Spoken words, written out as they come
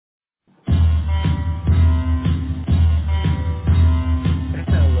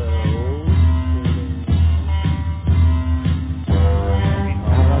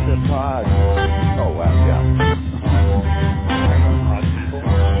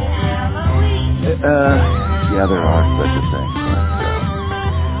Yeah, there are such a thing.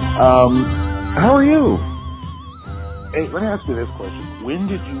 How are you? Hey, let me ask you this question. When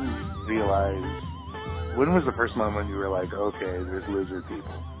did you realize, when was the first moment you were like, okay, there's lizard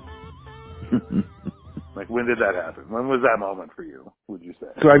people? Like, when did that happen? When was that moment for you, would you say?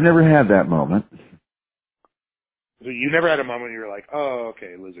 So I've never had that moment. So you never had a moment you were like, oh,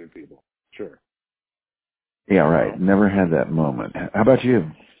 okay, lizard people. Sure. Yeah, right. Never had that moment. How about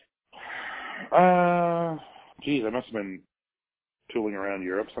you? Geez, I must have been tooling around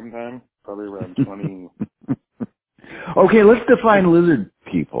Europe sometime. Probably around 20. Okay, let's define lizard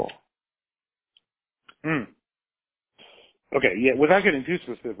people. Okay, yeah, without getting too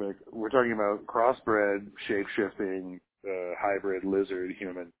specific, we're talking about crossbred, shape-shifting, hybrid,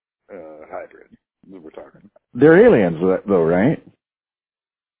 lizard-human hybrid. That's what we're talking. They're aliens, though, right?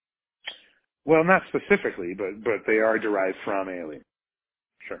 Well, not specifically, but they are derived from aliens.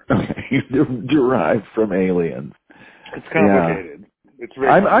 Sure. Okay, they're derived from aliens. It's complicated. Yeah. It's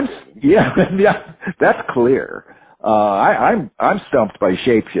very complicated. Yeah, that's clear. I'm stumped by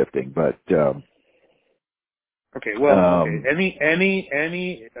shape-shifting, but okay. Well, okay.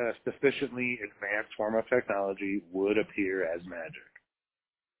 Any sufficiently advanced form of technology would appear as magic.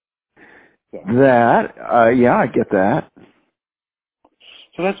 So. That, yeah, I get that.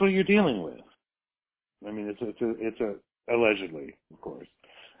 So that's what you're dealing with. I mean, it's a allegedly, of course,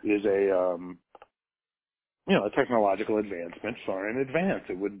 is a a technological advancement far in advance.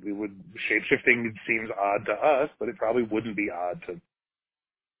 It would shape-shifting seems odd to us, but it probably wouldn't be odd to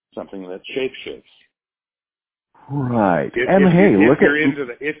something that shape-shifts. Right. If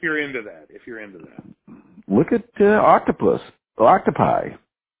you're into that. Look at octopi.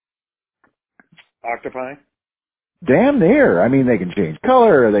 Octopi? Damn near. I mean, they can change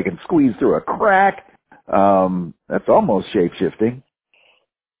color. They can squeeze through a crack. That's almost shape-shifting.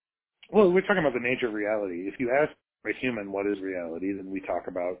 Well, we're talking about the nature of reality. If you ask a human what is reality, then we talk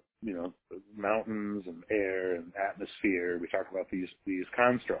about, mountains and air and atmosphere. We talk about these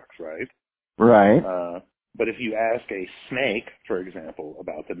constructs, right? Right. But if you ask a snake, for example,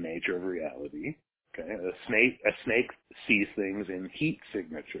 about the nature of reality, okay, a snake sees things in heat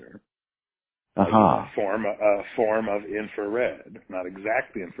signature. Uh-huh. A form of infrared, not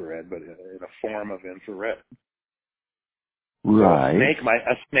exactly infrared, but in a form of infrared. Right. So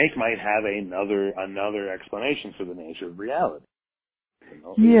a snake might have another explanation for the nature of reality.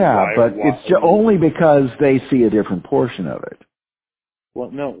 Yeah, but it's only because they see a different portion of it.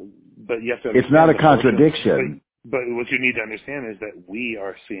 Well, no, but you have to understand. It's not a contradiction. But what you need to understand is that we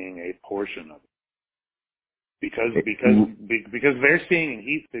are seeing a portion of it. Because they're seeing in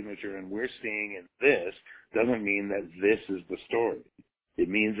heat signature and we're seeing in this doesn't mean that this is the story. It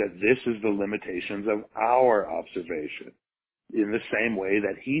means that this is the limitations of our observation. In the same way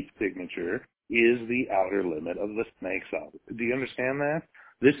that heat signature is the outer limit of the snake's observation. Do you understand that?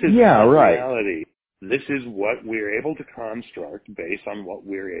 This is not reality. This is what we're able to construct based on what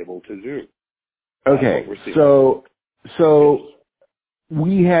we're able to do. Okay, so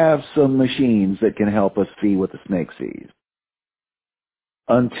we have some machines that can help us see what the snake sees.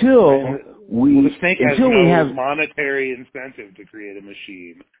 The snake has no monetary incentive to create a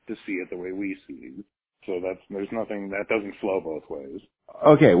machine to see it the way we see. So there's nothing that doesn't flow both ways.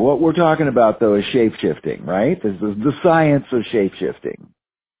 Okay, what we're talking about though is shape-shifting, right? This is the science of shape-shifting.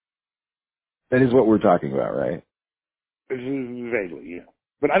 That is what we're talking about, right? Vaguely, yeah.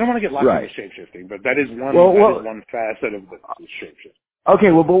 But I don't want to get locked into shape-shifting, but that is one facet of the shape-shifting.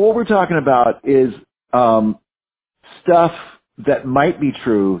 Okay, well, but what we're talking about is stuff that might be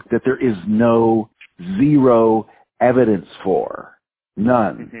true that there is zero evidence for.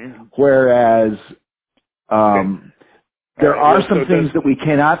 None. Mm-hmm. Whereas there are some things that we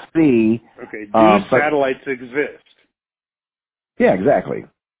cannot see. Okay, do satellites exist? Yeah, exactly.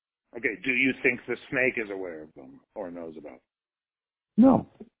 Okay, do you think the snake is aware of them or knows about them? No.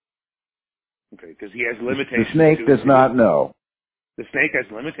 Okay, because he has limitations. The snake does not know. The snake has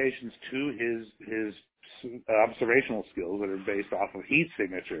limitations to his observational skills that are based off of heat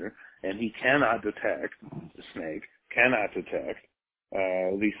signature, and he cannot detect, the snake cannot detect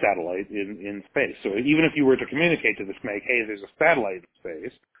the satellite in space. So even if you were to communicate to the snake, hey, there's a satellite in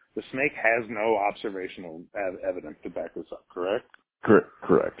space, the snake has no observational evidence to back this up, correct?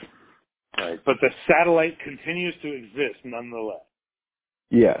 Correct. Right. But the satellite continues to exist nonetheless.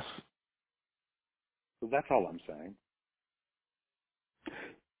 Yes. So that's all I'm saying.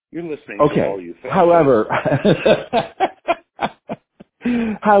 You're listening to all you think.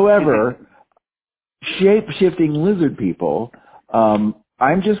 However, shape-shifting lizard people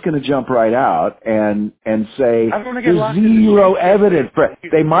I'm just going to jump right out and say there's zero evidence.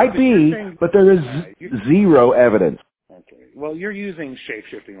 They might be, but there is zero evidence. Okay. Well, you're using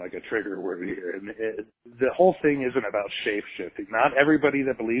shape-shifting like a trigger word here. And the whole thing isn't about shape-shifting. Not everybody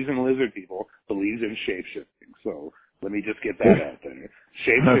that believes in lizard people believes in shape-shifting. So let me just get that out there.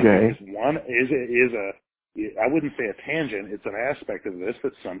 Shape-shifting is I wouldn't say a tangent. It's an aspect of this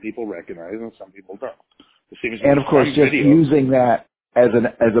that some people recognize and some people don't. And of course, just using that as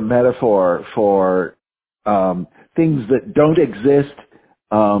a metaphor for things that don't exist,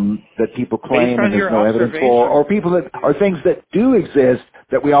 that people claim and there's no evidence for, or things that do exist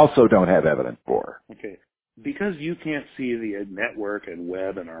that we also don't have evidence for. Okay. Because you can't see the network and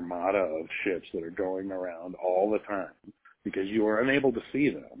web and armada of ships that are going around all the time, because you are unable to see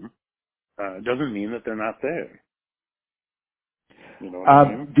them, doesn't mean that they're not there. You know what I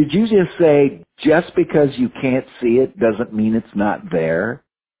mean? Did you just say just because you can't see it doesn't mean it's not there?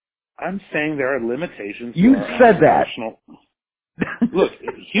 I'm saying there are limitations. You said that. Look,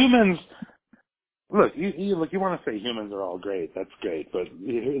 humans. Look, you want to say humans are all great. That's great, but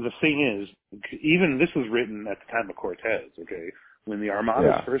the thing is, even this was written at the time of Cortez. Okay, when the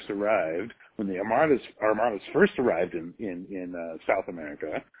armadas first arrived, first arrived in South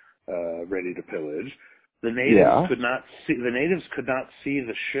America, ready to pillage. The natives could not see. The natives could not see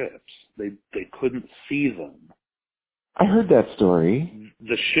the ships. They couldn't see them. I heard that story.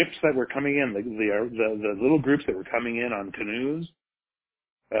 The ships that were coming in, the little groups that were coming in on canoes,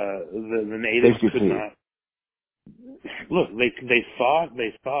 the natives could not. Look, they thought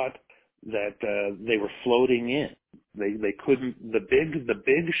that they were floating in. They couldn't. The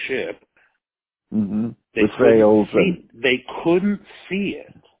big ship. Mm-hmm. They couldn't see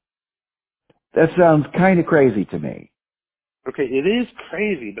it. That sounds kind of crazy to me. Okay, it is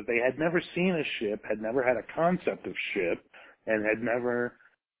crazy, but they had never seen a ship, had never had a concept of ship, and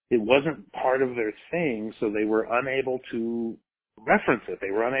it wasn't part of their thing, so they were unable to reference it.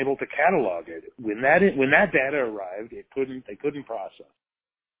 They were unable to catalog it. When that data arrived, they couldn't process.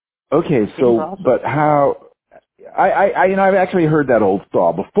 Okay, but how? I've actually heard that old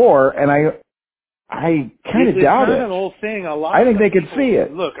saw before, and I kind of doubt it. It's not an old thing. I think they could see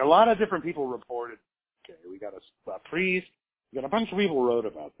it. Look, a lot of different people reported. Okay, we got a priest. We got a bunch of people wrote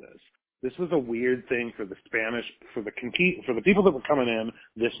about this. This was a weird thing for the Spanish, for the people that were coming in.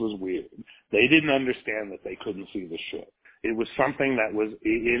 This was weird. They didn't understand that they couldn't see the ship. It was something that was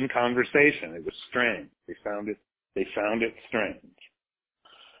in conversation. It was strange. They found it strange.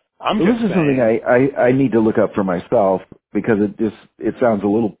 This is something I need to look up for myself because it sounds a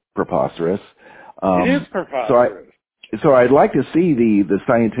little preposterous. It is preposterous. So I'd like to see the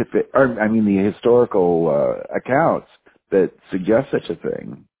scientific, the historical accounts that suggest such a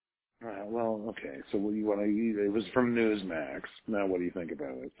thing. Well, okay. So it was from Newsmax. Now what do you think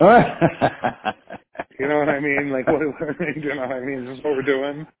about it? You know what I mean? Like, you know what I mean? Is this what we're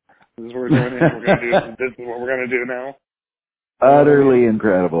doing? This is what we're doing here? This is what we're going to do now? Utterly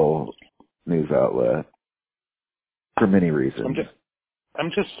incredible news outlet for many reasons.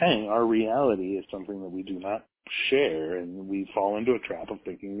 I'm just saying our reality is something that we do not share, and we fall into a trap of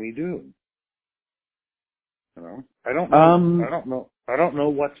thinking we do. You know, I don't know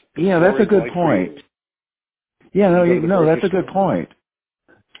what's. Yeah, that's a good point. Yeah, that's a good point.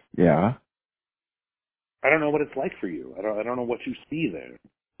 Yeah. I don't know what it's like for you. I don't know what you see there.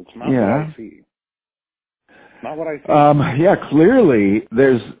 It's not what I see. Not what I see. Yeah, clearly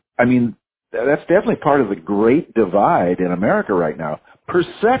that's definitely part of the great divide in America right now.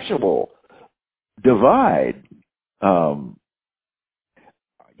 Perceptual divide. I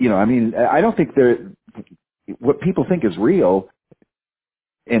don't think what people think is real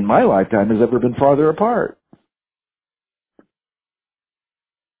in my lifetime has ever been farther apart.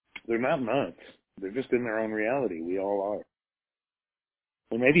 They're not nuts. They're just in their own reality. We all are.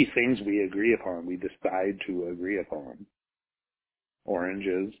 There may be things we agree upon, we decide to agree upon.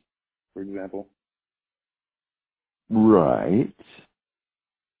 Oranges, for example. Right.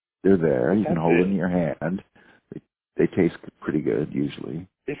 They're there. You can hold them in your hand. They taste pretty good, usually.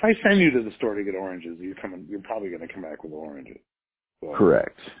 If I send you to the store to get oranges, you're probably going to come back with oranges. So,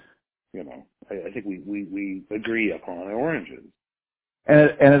 correct. I think we agree upon oranges. And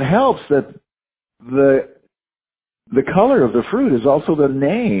it helps that the color of the fruit is also the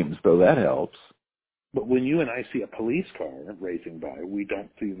name, so that helps. But when you and I see a police car racing by, we don't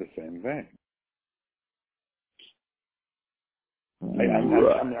see the same thing.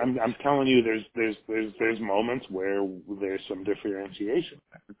 I'm telling you, there's moments where there's some differentiation.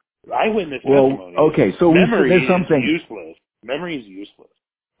 Eyewitness testimony. Okay, so there's something useless. Memory is useless,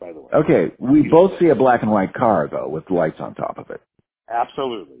 by the way. Okay, we both see a black and white car though, with lights on top of it.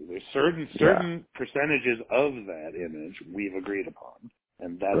 Absolutely. There's certain percentages of that image we've agreed upon,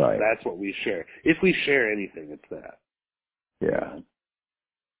 and that's what we share. If we share anything, it's that. Yeah.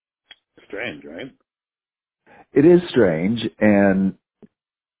 Strange, right? It is strange, and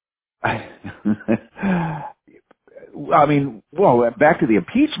I mean, well, back to the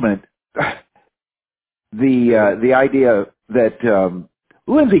impeachment. The idea that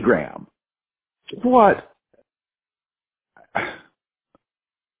Lindsey Graham, what?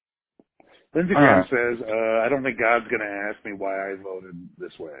 Lindsey Graham says, I don't think God's going to ask me why I voted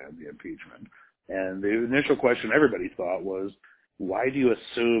this way on the impeachment. And the initial question everybody thought was, why do you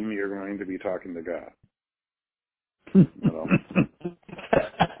assume you're going to be talking to God? You know?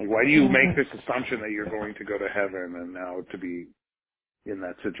 Like, why do you make this assumption that you're going to go to heaven and now to be in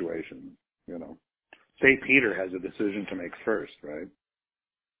that situation? You know, St. Peter has a decision to make first, right?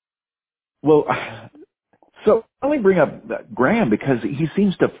 Well, so I only bring up Graham because he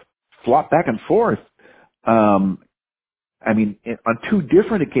seems to flop back and forth. I mean, on two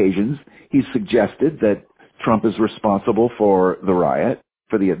different occasions, he suggested that Trump is responsible for the riot,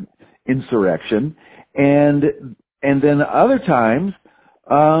 for the insurrection, and then other times,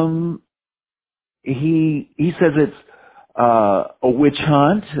 he says it's a witch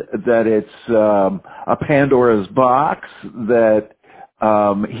hunt, that it's a Pandora's box, that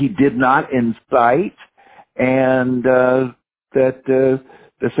he did not incite, and that the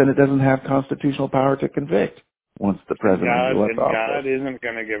Senate doesn't have constitutional power to convict once the president left office. God isn't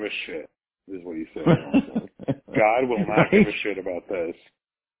going to give a shit, is what he said. God will not give a shit about this.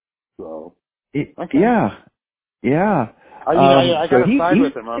 So, okay. Yeah. I mean, I got to side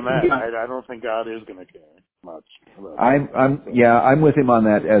with him on that. I don't think God is going to care much. I'm with him on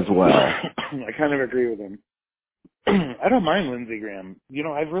that as well. I kind of agree with him. I don't mind Lindsey Graham. You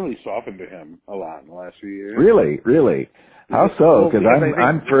know, I've really softened to him a lot in the last few years. Really. How so? Because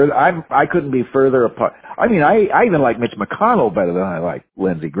I couldn't be further apart. I mean, I even like Mitch McConnell better than I like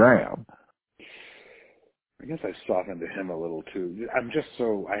Lindsey Graham. I guess I softened to him a little too. I'm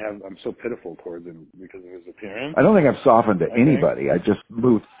so pitiful towards him because of his appearance. I don't think I've softened to anybody. I just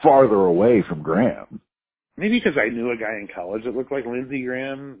moved farther away from Graham. Maybe because I knew a guy in college that looked like Lindsey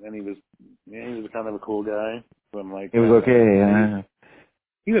Graham, and he was kind of a cool guy. So I'm like, it was okay. Yeah.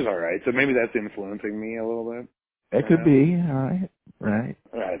 He was all right. So maybe that's influencing me a little bit. It could be. All right.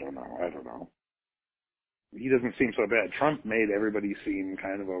 I don't know. He doesn't seem so bad. Trump made everybody seem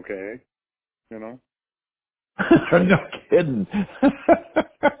kind of okay, you know? No kidding.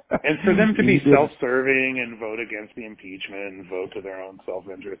 And for them to be self-serving and vote against the impeachment and vote to their own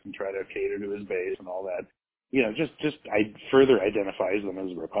self-interest and try to cater to his base and all that, you know, just further identifies them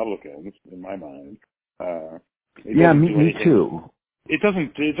as Republicans in my mind. Me too. It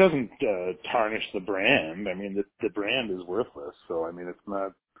doesn't tarnish the brand. I mean, the brand is worthless. So I mean, it's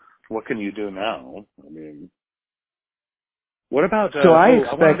not. What can you do now? I mean, what about? I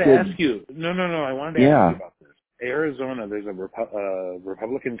wanted to ask you. No. I wanted to ask you about this. Arizona. There's a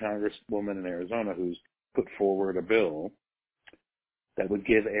Republican congresswoman in Arizona who's put forward a bill that would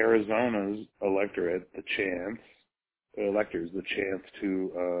give Arizona's electors the chance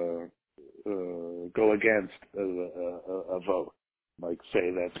to go against a vote. Like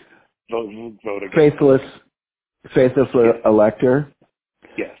say that vote against faithless elector.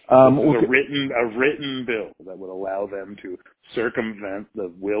 Yes, this is a written bill that would allow them to circumvent the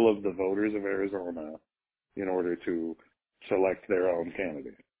will of the voters of Arizona in order to select their own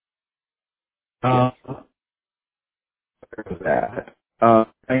candidate. I'm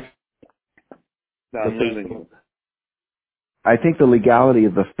losing you. I think the legality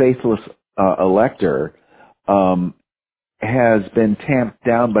of the faithless elector has been tamped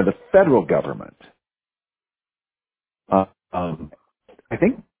down by the federal government. I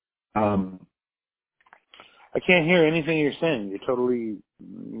think. I can't hear anything you're saying. You're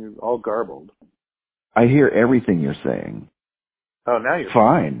all garbled. I hear everything you're saying. Oh, now you're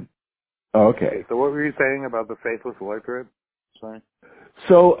fine. Okay. So what were you saying about the faithless electorate? Sorry.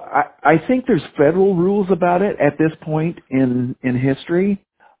 So I think there's federal rules about it at this point in history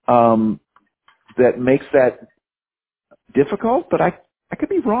that makes that difficult, but I could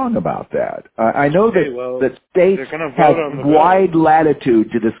be wrong about that. I know that states have wide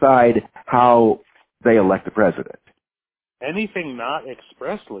latitude to decide how they elect the president. Anything not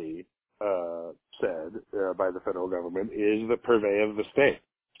expressly said by the federal government is the purvey of the state.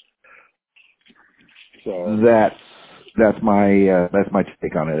 So that's my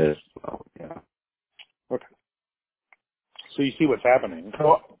take on it as well. Yeah. Okay. So you see what's happening.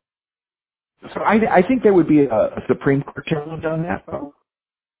 So I think there would be a Supreme Court challenge on that.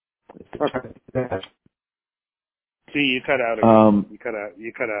 See, you cut out again. You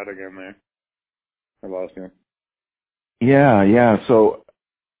cut out again there. I lost you. Yeah. So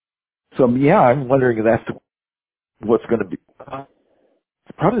yeah, I'm wondering if that's what's going to be.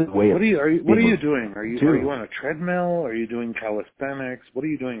 Probably the way. What are you doing? Are you on a treadmill? Are you doing calisthenics? What are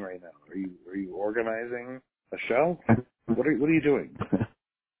you doing right now? Are you organizing a shelf? What are you doing?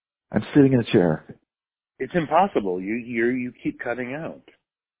 I'm sitting in a chair. It's impossible. You keep cutting out.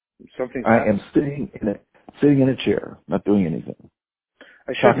 Something's I happening. am sitting in a chair, not doing anything.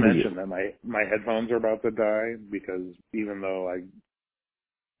 I should mention that my headphones are about to die because even though I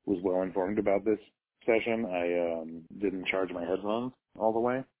was well informed about this session, I didn't charge my headphones all the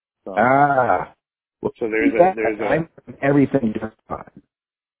way. So, so there's everything just fine.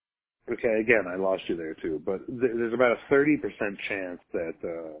 Okay, again, I lost you there too, but there's about a 30% chance that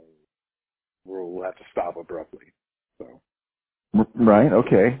we'll have to stop abruptly. So. Right.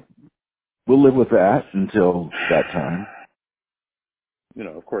 Okay. We'll live with that until that time. You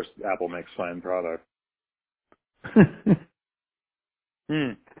know, of course, Apple makes fine product. I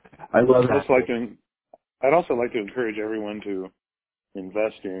love that. I'd also like to encourage everyone to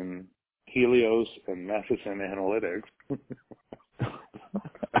invest in Helios and Matheson Analytics.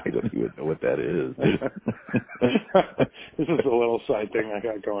 I don't even know what that is. This is a little side thing I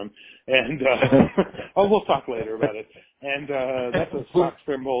got going. And we'll talk later about it. And that's a stock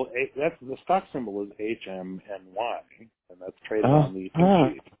symbol. The stock symbol is HMNY, and that's traded on the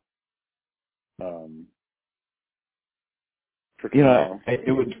Pink Sheet.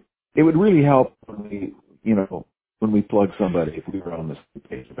 It would really help when we plug somebody if we were on the same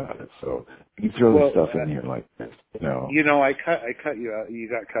page about it. So you throw this stuff in here like this, I cut you out. You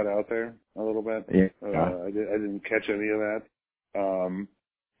got cut out there a little bit. Yeah. I didn't catch any of that.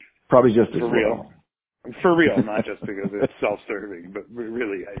 Probably just for real. For real, not just because it's self-serving, but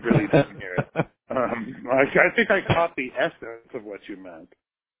really, I really didn't hear it. I think I caught the essence of what you meant,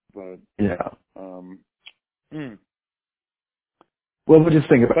 but yeah. Well, we'll just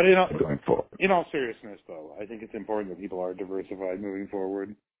think about it going forward. In all seriousness, though, I think it's important that people are diversified moving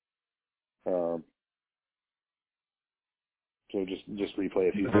forward. So just replay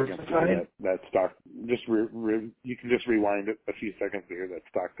a few seconds to hear that stock. You can just rewind it a few seconds to hear that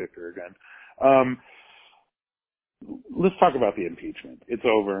stock ticker again. Let's talk about the impeachment. It's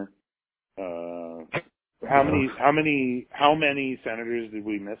over. How many senators did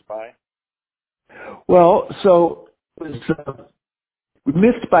we miss by? Well, so it was. We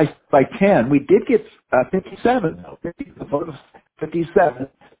missed by 10. We did get 57, though. 57.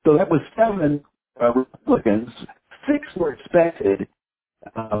 So that was 7 Republicans. 6 were expected,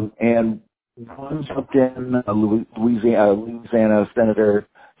 and one jumped in, Louisiana Senator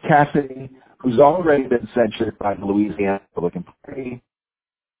Cassidy, who's already been censured by the Louisiana Republican Party.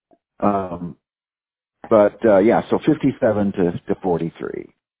 So 57 to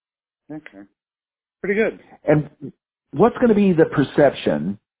 43. Okay. Pretty good. And what's going to be the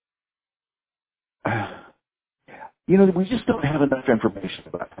perception? We just don't have enough information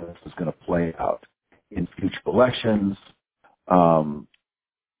about how this is going to play out in future elections. The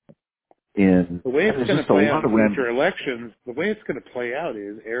way it's going to play out in future elections, the way it's going to play out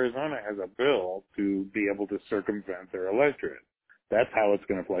is Arizona has a bill to be able to circumvent their electorate. That's how it's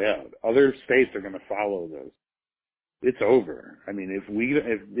going to play out. Other states are going to follow this. It's over. I mean,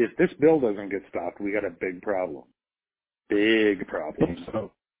 if this bill doesn't get stopped, we got a big problem. Big problem.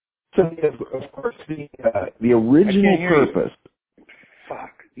 So of course, the original purpose.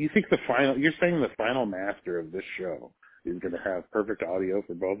 Fuck. You're saying the final master of this show is going to have perfect audio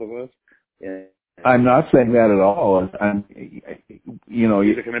for both of us? And I'm not saying that at all. Is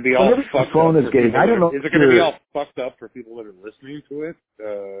it going to be all fucked up? I don't know. Is it going to be all fucked up for people that are listening to it?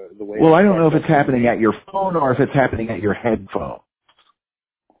 The way. Well, I don't know if it's happening at your phone or if it's happening at your headphone.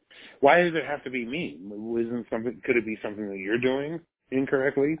 Why does it have to be me? Could it be something that you're doing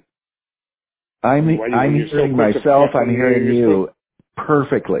incorrectly? I'm hearing myself. I'm hearing you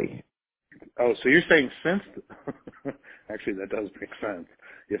perfectly. Oh, so you're saying since? Actually, that does make sense.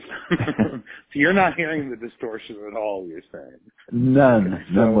 So you're not hearing the distortion at all. You're saying none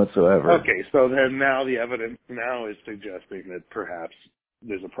whatsoever. Okay, so then now the evidence now is suggesting that perhaps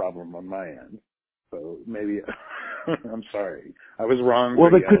there's a problem on my end. So maybe I'm sorry, I was wrong.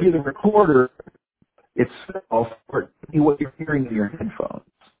 Well, it could be the recorder itself, or it could be what you're hearing in your headphones.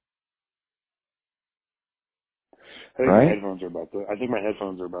 I think my headphones are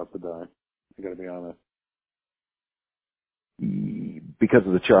about to die. I got to be honest. Because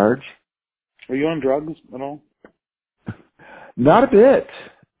of the charge? Are you on drugs at all? Not a bit.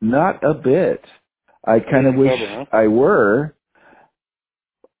 I kind of wish I were.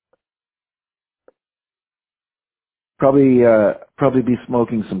 Probably be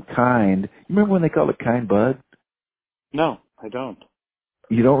smoking some Kind. You remember when they called it Kind Bud? No, I don't.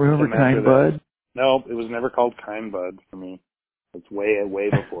 You don't remember Kind Bud? No, it was never called Kind Bud for me. It's way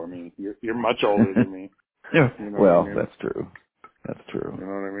before me. You're much older than me. Yeah. You know Well, what I mean? That's true. That's true. You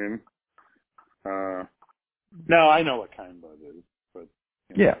know what I mean? No, I know what Kind Bud is, but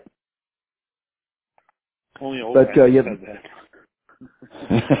you know, yeah. only old guys said that.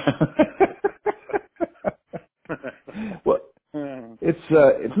 Well,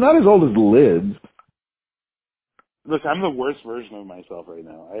 it's not as old as Lids. Look, I'm the worst version of myself right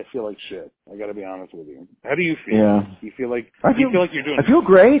now. I feel like shit. I got to be honest with you. How do you feel? Yeah. You feel like you're doing? I feel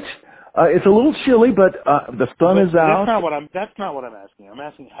great. It's a little chilly, but the sun is out. That's not what I'm asking. I'm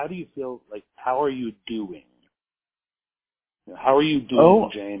asking, how do you feel? Like, how are you doing? How are you doing,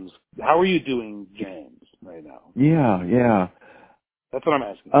 James? How are you doing, James, right now? Yeah. That's what I'm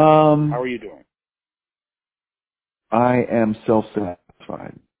asking. How are you doing? I am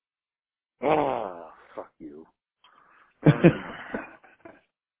self-satisfied. Oh, fuck you.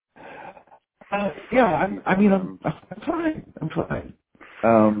 Yeah, I'm fine. I'm fine.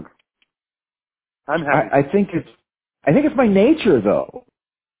 I'm happy. I think it's my nature, though.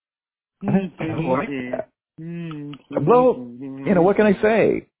 I like that. Well, what can I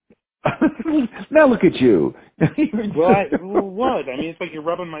say? Now look at you. What? I mean, it's like you're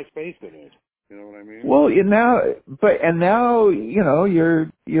rubbing my face in it. You know what I mean? Well, now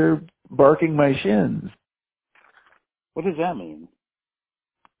you're barking my shins. What does that mean?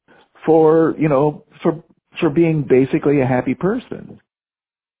 For being basically a happy person.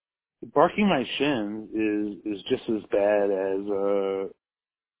 Barking my shins is just as bad as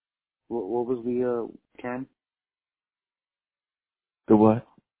what was the term? The what?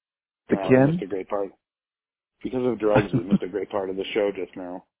 The kin? I missed a great part. Because of drugs, we missed a great part of the show just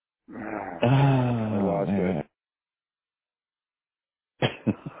now. I lost it.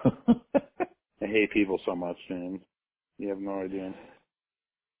 I hate people so much, James. You have no idea.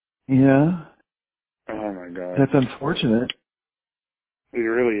 Yeah. Oh my God. That's unfortunate. It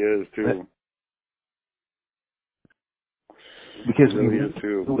really is too. Because it really is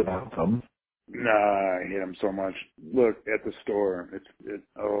too. Without them. Nah, I hate them so much. Look at the store.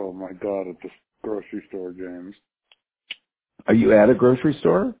 Oh my God, at the grocery store, James. Are you at a grocery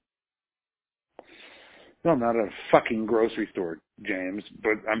store? No, not at a fucking grocery store, James.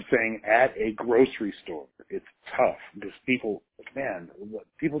 But I'm saying at a grocery store, it's tough because people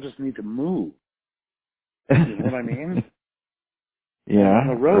just need to move. You know what I mean? Yeah. And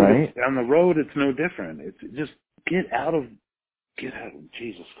on the road, right? it's no different. It's just get out of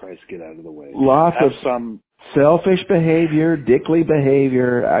Jesus Christ, get out of the way. Lots have of some selfish behavior, dickly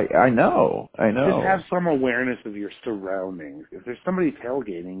behavior. I know. Just have some awareness of your surroundings. If there's somebody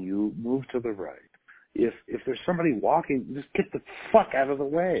tailgating you, move to the right. If there's somebody walking, just get the fuck out of the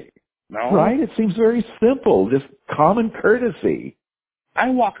way. No? Right? It seems very simple. Just common courtesy. I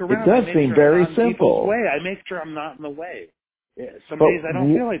walk around. It does seem very simple. Way. I make sure I'm not in the way. Some days I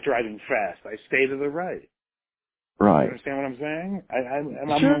don't feel like driving fast. I stay to the right. Right. You understand what I'm saying?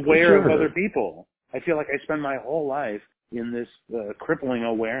 I'm aware of other people. I feel like I spend my whole life in this crippling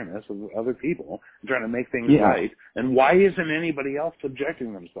awareness of other people, trying to make things right. And why isn't anybody else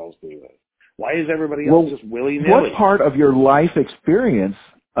subjecting themselves to it? Why is everybody else just willy-nilly? What part of your life experience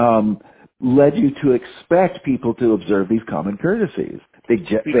led you to expect people to observe these common courtesies? They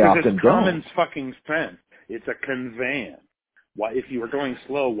often it's don't. Common fucking sense. It's a conveyance. Why, if you were going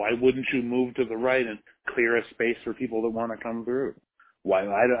slow, why wouldn't you move to the right and clear a space for people that want to come through? Why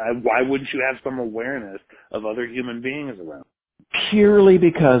wouldn't you have some awareness of other human beings around? Purely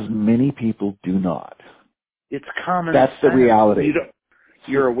because many people do not. It's common sense. That's the reality.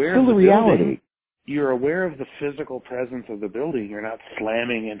 You're aware of the reality. Building. You're aware of the physical presence of the building. You're not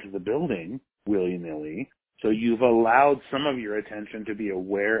slamming into the building willy-nilly. So you've allowed some of your attention to be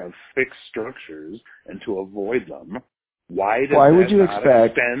aware of fixed structures and to avoid them. Why would you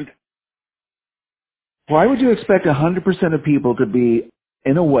expect 100% of people to be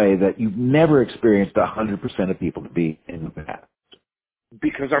in a way that you've never experienced 100% of people to be in the past?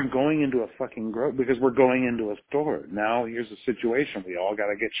 Because I'm going into because we're going into a store. Now here's a situation. We all got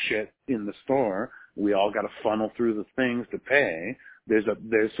to get shit in the store. We all got to funnel through the things to pay. There's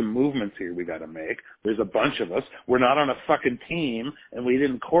some movements here we got to make. There's a bunch of us. We're not on a fucking team, and we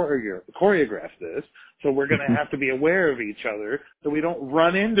didn't choreograph this. So we're going to have to be aware of each other so we don't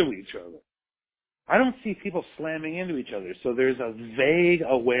run into each other. I don't see people slamming into each other. So there's a vague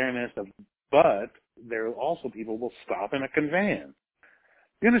awareness but there are also people will stop in a conveyance.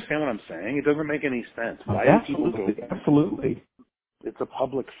 You understand what I'm saying? It doesn't make any sense. Why do people Absolutely. It's a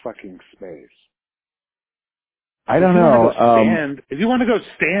public fucking space. I don't know. If you want to go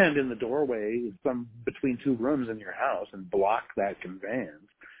stand in the doorway between two rooms in your house and block that conveyance,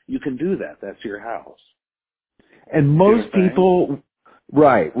 you can do that. That's your house. And most people,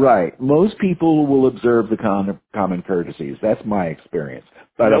 right. Most people will observe the common courtesies. That's my experience.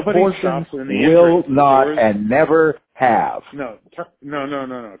 But nobody a portion will not and never have. No.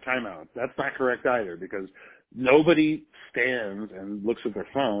 Time out. That's not correct either, because nobody stands and looks at their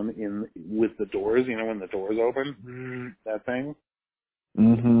phone with the doors. You know, when the doors open, that thing.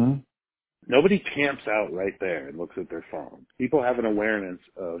 Mm-hmm. Nobody camps out right there and looks at their phone. People have an awareness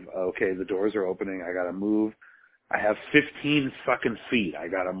of, okay, the doors are opening. I gotta move. I have 15 fucking feet. I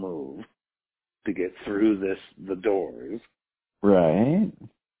gotta move to get through the doors. Right.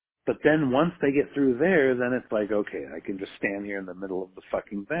 But then once they get through there, then it's like, okay, I can just stand here in the middle of the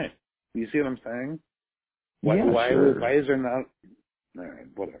fucking thing. You see what I'm saying? Sure. Why is there not? All right,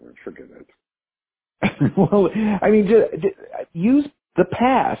 whatever. Forget it. Well, I mean, just use the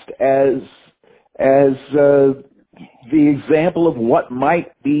past as the example of what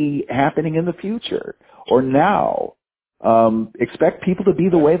might be happening in the future or now. Expect people to be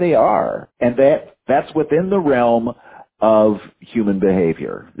the way they are, and that's within the realm of human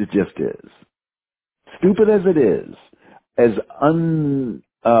behavior. It just is. Stupid as it is, as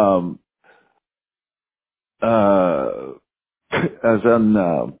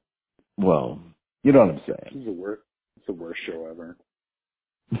well, you know what I'm saying. It's the worst show ever.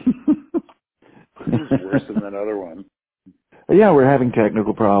 This is worse than that other one. Yeah, we're having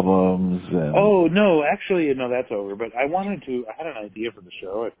technical problems. Oh, no, actually, no, that's over. But I had an idea for the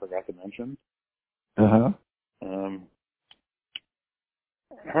show I forgot to mention. Uh-huh.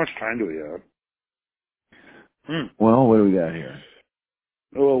 How much time do we have? Well, what do we got here?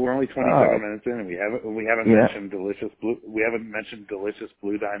 Oh, well, we're only 27 minutes in, and we haven't mentioned delicious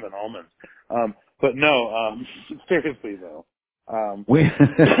blue diamond almonds. But no, seriously though, I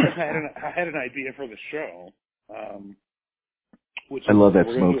had an idea for the show, which I love that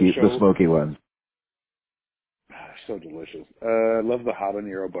the smoky one. So delicious. I love the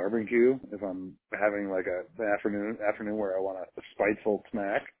habanero barbecue. If I'm having like an afternoon where I want a spiteful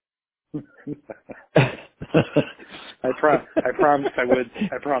snack. I promised I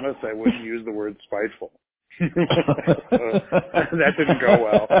wouldn't use the word spiteful. That didn't go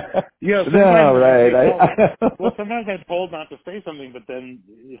well. Yeah, no, right. Sometimes I'm told not to say something, but then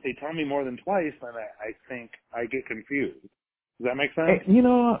if they tell me more than twice, then I think I get confused. Does that make sense? You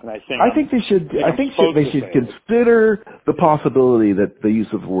know, I think they should consider the possibility that the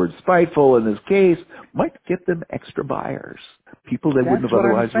use of the word spiteful in this case might get them extra buyers, people they wouldn't have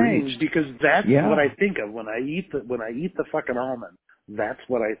otherwise reached. Because that's what I think of when I eat the fucking almond. That's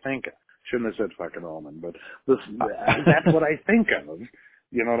what I think of. Shouldn't have said fucking almond, but that's what I think of.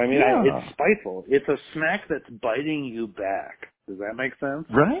 You know what I mean? Yeah. It's spiteful. It's a snack that's biting you back. Does that make sense?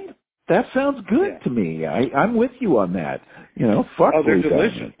 Right. That sounds good to me. I'm with you on that. You know, fuck. Oh, they're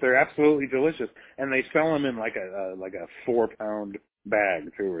delicious. They're absolutely delicious, and they sell them in like a 4-pound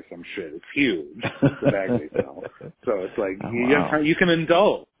bag too, or some shit. It's huge. The bag they sell. So it's like you can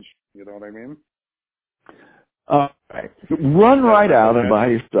indulge. You know what I mean? Run right out and buy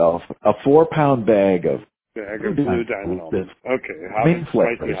yourself a 4-pound bag of blue diamond almonds. Okay,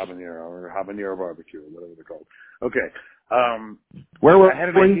 spicy habanero or habanero barbecue or whatever they're called. Okay. I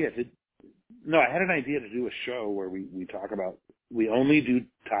had an idea to do a show where we talk about, we only do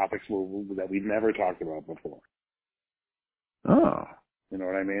topics that we've never talked about before. Oh. You know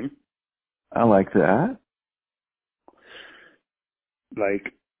what I mean? I like that.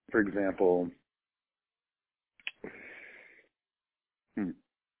 Like, for example,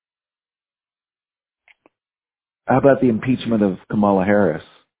 how about the impeachment of Kamala Harris?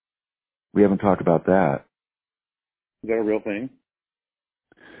 We haven't talked about that. Is that a real thing?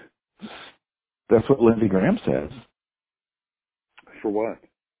 That's what Lindsey Graham says. For what?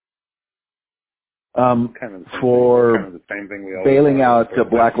 For kind of the same thing we always bailing out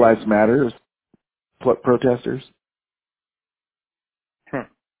Black Lives Matter protesters. Huh.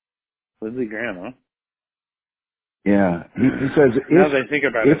 Lindsey Graham, huh? Yeah. He says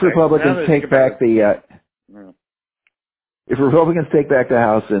if Republicans take back if Republicans take back the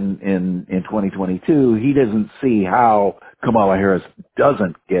House in 2022, he doesn't see how Kamala Harris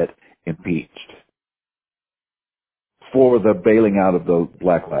doesn't get impeached for the bailing out of the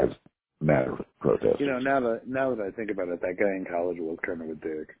Black Lives Matter protesters. You know, now that I think about it, that guy in college was kind of a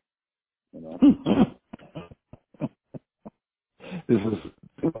dick. You know. This is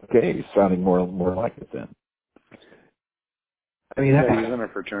okay. Sounding more like it then. I mean, he was in a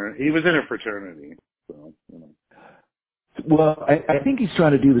fraternity. He was in a fraternity, so you know. Well, I think he's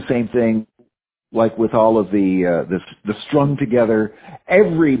trying to do the same thing like with all of the strung together,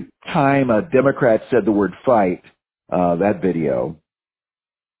 every time a Democrat said the word fight, that video,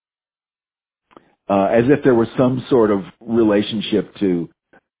 as if there was some sort of relationship to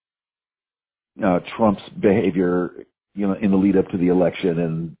Trump's behavior, in the lead up to the election,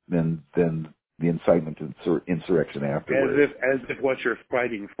 and then the incitement to insurrection afterwards. As if what you're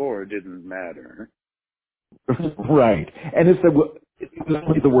fighting for didn't matter. Right, and it was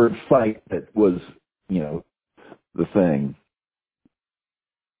only the word fight that was, the thing.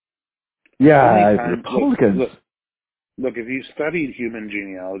 Yeah, Republicans. Look, if you studied human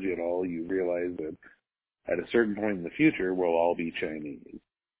genealogy at all, you realize that at a certain point in the future, we'll all be Chinese.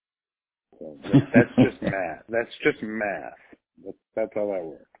 So that's just math. That's just math. That's how that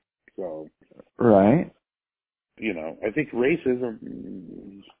works. So, right. I think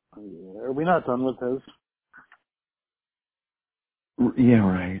racism. Are we not done with this? Yeah,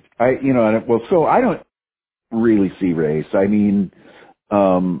 right. So I don't really see race. I mean,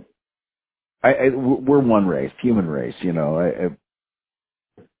 we're one race, human race.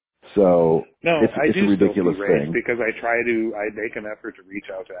 So no, it's I do a ridiculous still see race thing because I make an effort to reach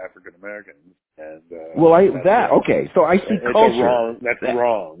out to African Americans, and okay. So I see culture. That's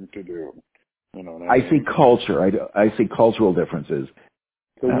wrong to do. I see culture. I see cultural differences.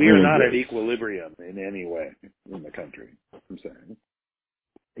 So we are not at equilibrium in any way in the country, I'm saying.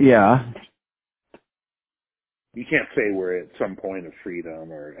 Yeah. You can't say we're at some point of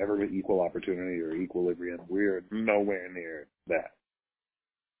freedom or ever equal opportunity or equilibrium. We're nowhere near that.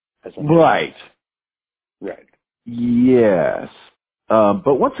 Right. Right. Yes.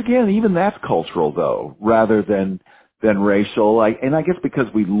 But once again, even that's cultural, though, rather than racial. And I guess because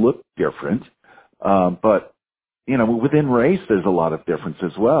we look different. But, within race, there's a lot of difference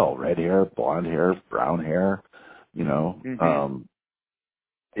as well. Red hair, blonde hair, brown hair, Mm-hmm.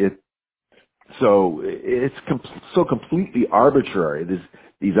 So it's so completely arbitrary,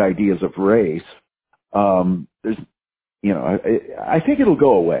 these ideas of race. There's, I think it'll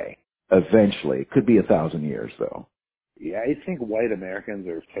go away eventually. It could be 1,000 years, though. Yeah, I think white Americans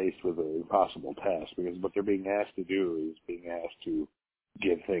are faced with an impossible task because what they're being asked to do is being asked to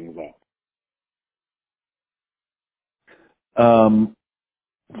give things up.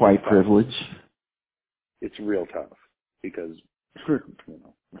 White privilege. It's real tough because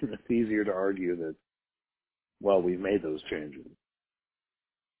it's easier to argue that, well, we've made those changes.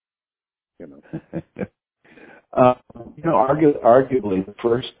 Arguably, the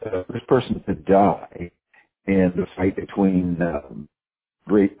first person to die in the fight between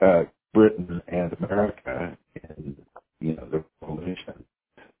Britain and America in the Revolution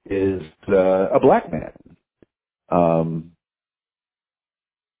is a black man,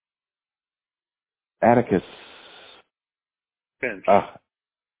 Atticus Finch.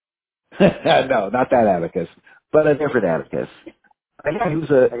 No, not that Atticus, but a different Atticus. Yeah, he was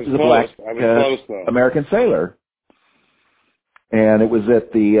a black American sailor, and it was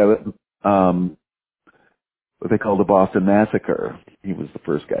at the what they call the Boston Massacre. He was the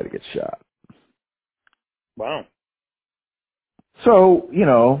first guy to get shot. Wow. So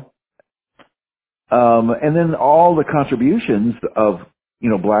and then all the contributions of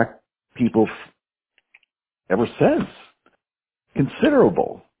black people ever since,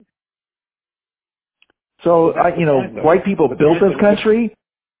 considerable. So white people built this country.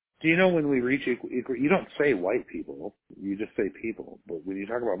 Do you know when we reach equal? You don't say white people, you just say people. But when you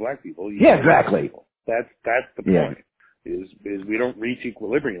talk about black people, you say exactly. People. That's the point. Is we don't reach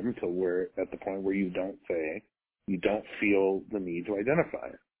equilibrium until we're at the point where you don't feel the need to identify.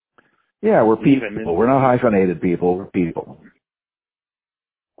 Yeah, we're people. We're not hyphenated people. We're people.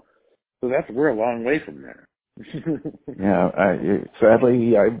 So we're a long way from there. Yeah,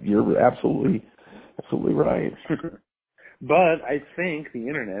 sadly, you're absolutely right. But I think the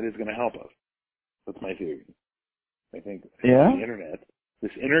internet is going to help us. That's my theory. I think the internet,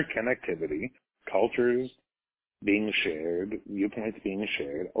 this interconnectivity, cultures being shared, viewpoints being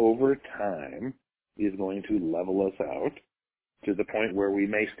shared, over time is going to level us out to the point where we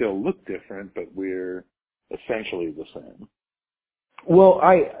may still look different, but we're essentially the same. Well,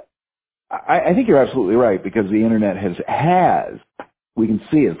 I think you're absolutely right, because the internet has we can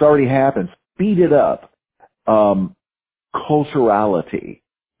see it. It's already happened. Speeded up culturality,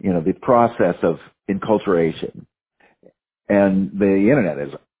 the process of enculturation. And the internet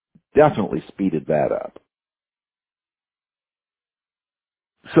has definitely speeded that up.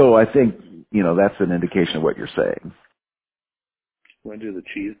 So I think, that's an indication of what you're saying. Want to do the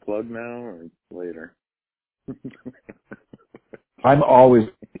cheese plug now or later? I'm always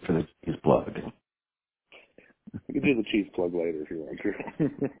for the cheese plug. You can do the cheese plug later if you want to.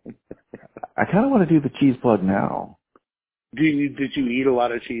 I kind of want to do the cheese plug now. Did you eat a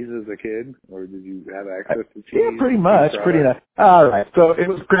lot of cheese as a kid, or did you have access to cheese? Yeah, pretty much. All right. So it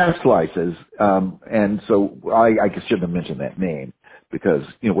was Kraft Slices, and so I shouldn't have mentioned that name because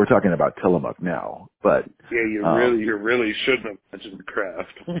we're talking about Tillamook now. But yeah, you really shouldn't have mentioned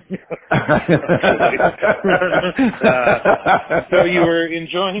Kraft. So you were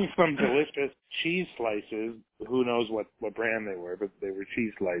enjoying some delicious cheese slices. Who knows what brand they were, but they were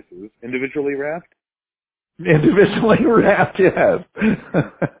cheese slices, individually wrapped. Individually wrapped, yes.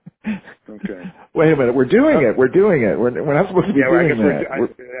 Okay. Wait a minute, we're doing it. We're not supposed to be doing that.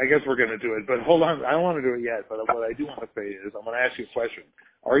 I guess we're going to do it, but hold on. I don't want to do it yet, but what I do want to say is I'm going to ask you a question.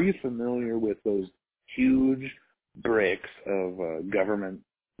 Are you familiar with those huge bricks of government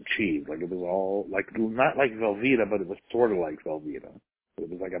cheese? Like it was all, not like Velveeta, but it was sort of like Velveeta. It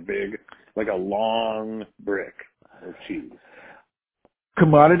was like a long brick of cheese.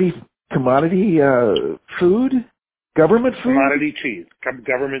 Commodity food? Government food? Commodity cheese.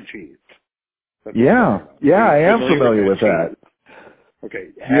 Government cheese. That's I am familiar with that. Okay.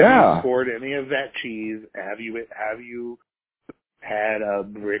 Have you scored any of that cheese? Have you had a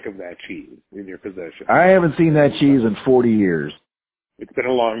brick of that cheese in your possession? I haven't seen that cheese in 40 years. It's been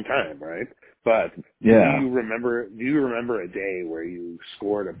a long time, right? But do you remember a day where you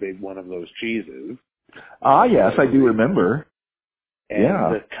scored a big one of those cheeses? Yes, I do remember.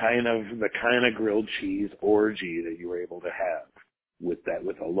 And the kind of grilled cheese orgy that you were able to have with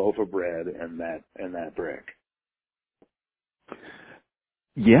a loaf of bread and that brick.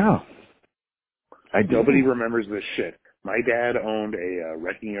 Yeah. I do. Nobody remembers this shit. My dad owned a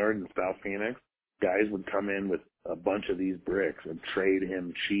wrecking yard in South Phoenix. Guys would come in with a bunch of these bricks and trade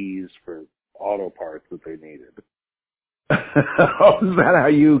him cheese for auto parts that they needed. Is that how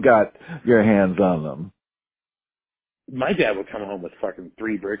you got your hands on them? My dad would come home with fucking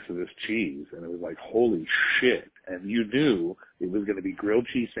 3 bricks of this cheese, and it was like, holy shit. And you knew it was going to be grilled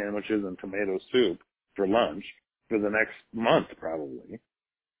cheese sandwiches and tomato soup for lunch for the next month, probably.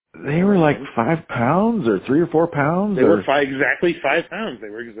 They were like 5 pounds or 3 or 4 pounds? They were exactly 5 pounds. They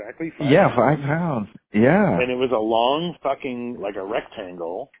were exactly 5 pounds. Yeah, 5 pounds. Yeah. And it was a long fucking, like a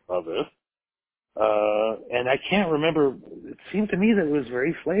rectangle of it. And I can't remember, it seemed to me that it was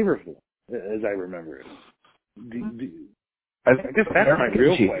very flavorful, as I remember it. I guess that's my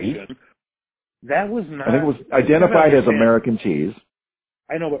real question. That was not... I think it was identified as American cheese.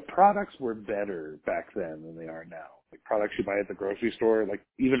 I know, but products were better back then than they are now. Like products you buy at the grocery store, like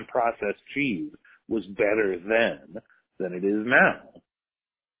even processed cheese was better then than it is now.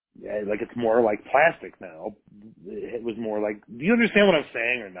 Yeah, like it's more like plastic now. It was more like... Do you understand what I'm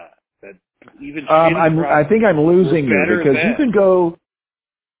saying or not? That even I think I'm losing you because you can go...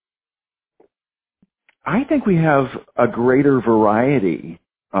 I think we have a greater variety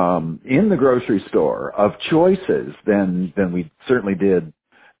in the grocery store of choices than we certainly did,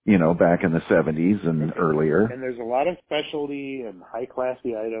 back in the 70s and earlier. And there's a lot of specialty and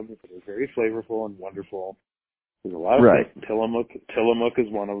high-classy items that are very flavorful and wonderful. There's a lot of things. Tillamook is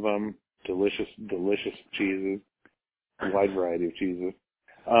one of them. Delicious cheeses. A wide variety of cheeses.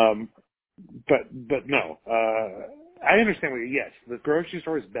 But no. I understand yes, the grocery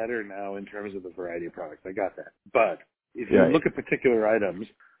store is better now in terms of the variety of products. I got that. But if you look at particular items,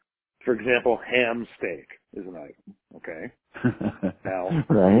 for example, ham steak is an item, okay? Now,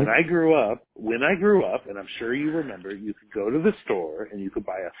 when I grew up, and I'm sure you remember, you could go to the store and you could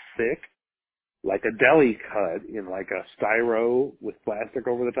buy a thick, like a deli cut in like a styro with plastic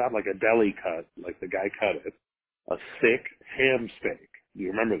over the top, like a deli cut, like the guy cut it, a thick ham steak. Do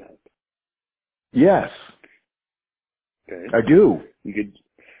you remember that? Yes. Okay. I do. You could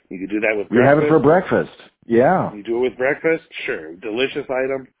do that with breakfast. You have it for breakfast. Yeah. You do it with breakfast? Sure. Delicious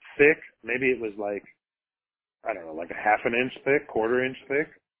item. Thick. Maybe it was like, I don't know, like a half an inch thick, quarter inch thick.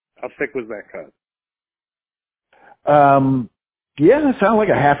 How thick was that cut? Yeah, it sounded like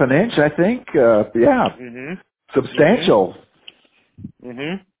a half an inch, I think. Yeah. Mm-hmm. Substantial.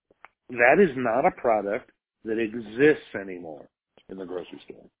 Mm-hmm. That is not a product that exists anymore in the grocery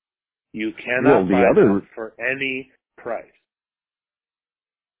store. You cannot buy that for any price.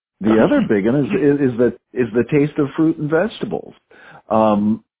 The other big one is the taste of fruit and vegetables.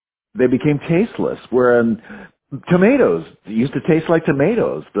 They became tasteless. Whereas tomatoes used to taste like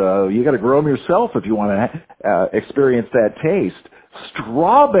tomatoes. You got to grow them yourself if you want to experience that taste.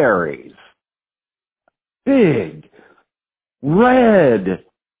 Strawberries, big, red,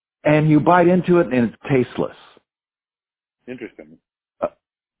 and you bite into it and it's tasteless. Interesting.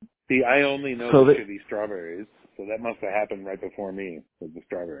 See, I only know the shitty strawberries, so that must have happened right before me with the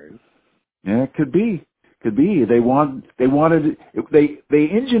strawberries. Yeah, it could be. Could be. They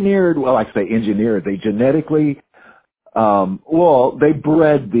engineered, well, I say engineered, they genetically, they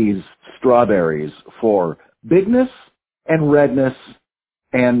bred these strawberries for bigness and redness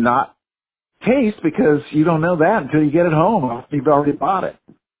and not taste, because you don't know that until you get it home after you've already bought it.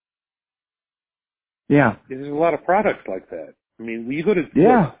 Yeah. There's a lot of products like that. I mean, you go to,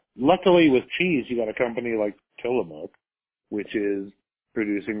 luckily with cheese, you got a company like Tillamook, which is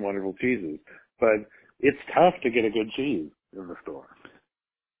producing wonderful cheeses. But it's tough to get a good cheese in the store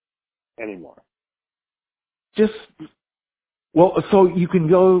anymore. So you can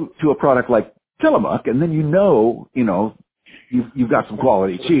go to a product like Tillamook, and then you've got some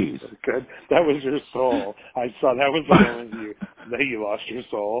quality cheese. Good. That was your soul. I saw that was the moment that you lost your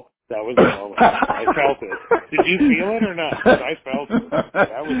soul. That was the moment. I felt it. Did you feel it or not? I felt it.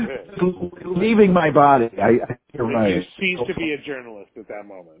 That was it. Leaving my body. You ceased to be a journalist at that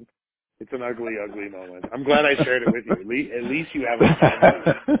moment. It's an ugly, ugly moment. I'm glad I shared it with you. At least you have a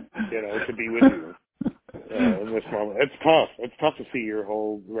family, to be with you in this moment. It's tough. It's tough to see your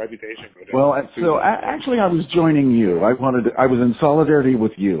whole reputation go down. Well, so actually, I was joining you. I was in solidarity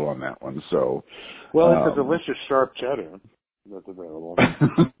with you on that one. So, well, it's a delicious sharp cheddar that's available.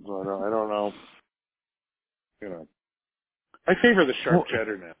 So I don't know. I favor the sharp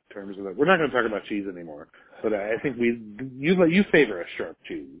cheddar now in terms of that. We're not going to talk about cheese anymore, but I think you favor a sharp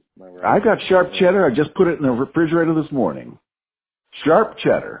cheese. Am I right? I got sharp cheddar. I just put it in the refrigerator this morning. Sharp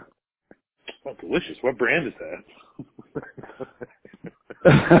cheddar. Oh, delicious. What brand is that?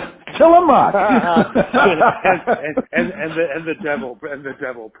 Tillamook. and the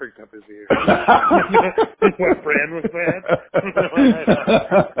devil pricked up his ears. What brand was that?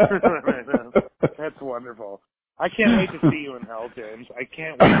 That's wonderful. I can't wait to see you in hell, James. I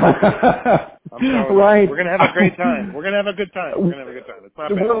can't wait. I'm sorry. Right. We're gonna have a great time. We're gonna have a good time. It's not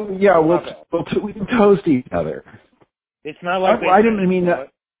bad. Well, yeah, we can toast each other. It's not like I didn't mean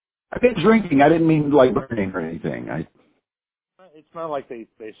that. I've been drinking. I didn't mean like burning or anything. It's not like they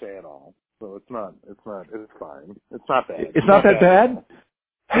say it all. So it's not. It's fine. It's not bad. It's not that bad?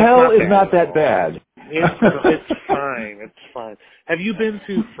 Hell is not that bad. It's fine. It's fine. Have you been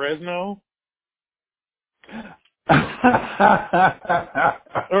to Fresno?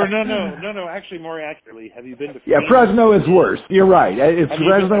 Or no. Actually, more accurately, have you been to Phoenix? Yeah, Fresno is worse. You're right.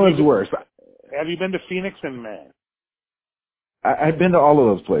 Fresno is worse. Have you been to Phoenix and Mass? I've been to all of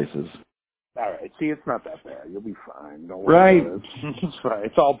those places. All right. See, it's not that bad. You'll be fine. Don't worry about it. It's fine.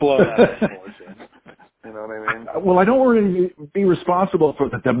 It's all blown out of proportion. You know what I mean? Well, I don't want to be responsible for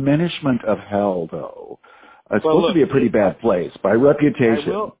the diminishment of hell, though. It's supposed to be a pretty bad place by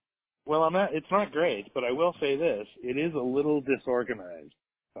reputation. It's not great, but I will say this: it is a little disorganized.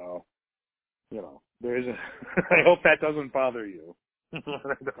 So, there's I hope that doesn't bother you. Hey,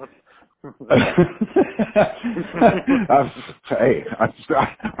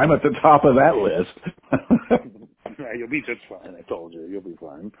 I'm at the top of that list. Yeah, you'll be just fine. I told you, you'll be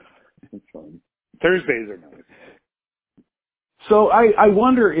fine. It's fine. Thursdays are nice. So I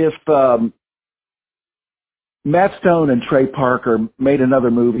wonder if Matt Stone and Trey Parker made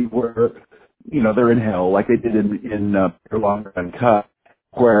another movie where they're in hell, like they did in Your Long Uncut,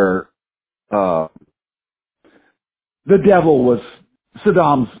 where the devil was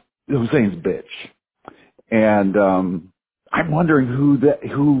Saddam Hussein's bitch, and I'm wondering who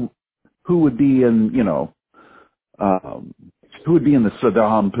would be in who would be in the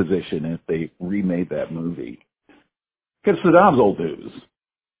Saddam position if they remade that movie, because Saddam's old news.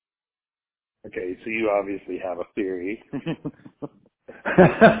 Okay, so you obviously have a theory.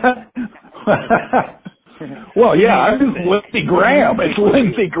 Well, yeah, I'm Lindsey Graham. It's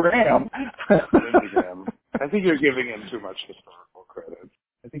Lindsey Graham. Lindsey Graham. I think you're giving him too much historical credit.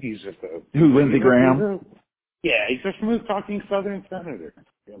 I think he's just Who, Lindsey Graham? Yeah, he's a smooth-talking Southern senator.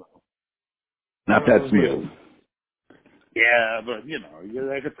 Not that smooth. Yeah, but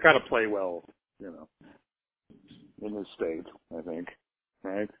it's got to play well. In his state, I think.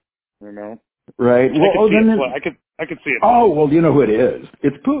 Right? Right. I could see it. Oh, well, you know who it is.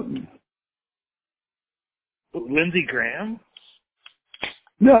 It's Putin. Lindsey Graham?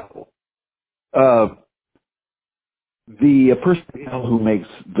 No. The person who makes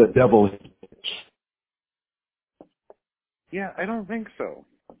the devil. Yeah, I don't think so.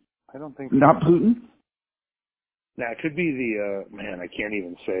 Not Putin? Now, it could be the, I can't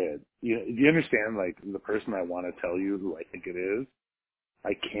even say it. Do you understand, like, the person I want to tell you who I think it is?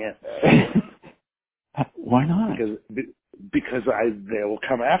 I can't. Why not? Because they will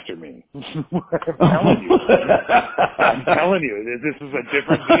come after me. I'm telling you, this is a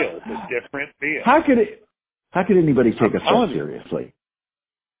different deal. It's a different deal. How could anybody take us so seriously?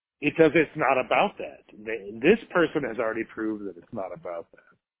 It's not about that. This person has already proved that it's not about that.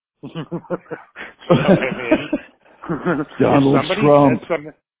 You know what I mean? Donald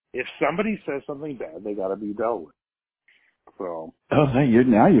Trump. If somebody says something bad, they got to be dealt with. So.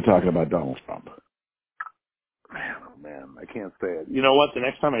 Now you're talking about Donald Trump. Man, I can't say it. You know what? The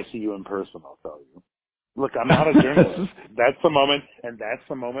next time I see you in person, I'll tell you. Look, I'm not a journalist. That's the moment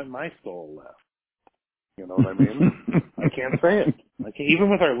my soul left. You know what I mean? I can't say it. Even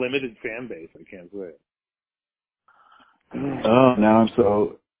with our limited fan base, I can't say it. Oh, now I'm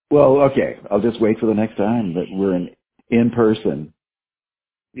so... Well, okay. I'll just wait for the next time that we're in person.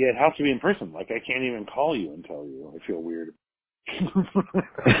 Yeah, it has to be in person. I can't even call you and tell you. I feel weird.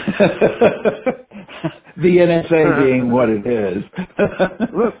 The NSA being what it is.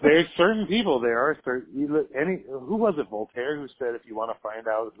 Look, there's certain people. There are certain... who was it, Voltaire, who said if you want to find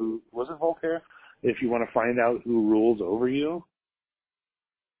out who... Was it Voltaire? If you want to find out who rules over you,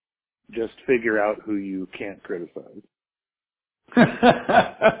 just figure out who you can't criticize.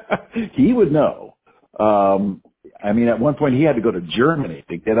 He would know. At one point he had to go to Germany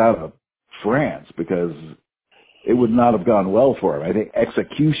to get out of France because it would not have gone well for him. I think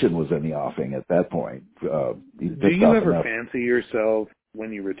execution was in the offing at that point. Do you ever fancy yourself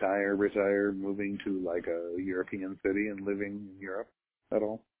when you retire, moving to a European city and living in Europe at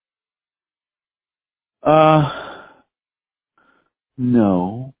all?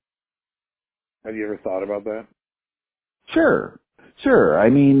 No. Have you ever thought about that? Sure.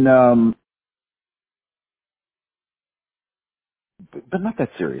 But not that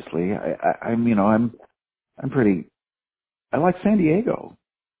seriously. I like San Diego.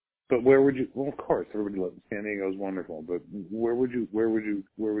 But where would you? Well, of course, San Diego is wonderful. But where would you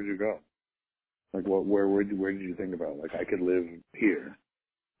go? Where did you think about? I could live here.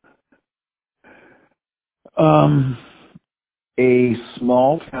 A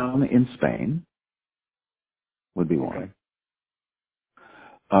small town in Spain would be one.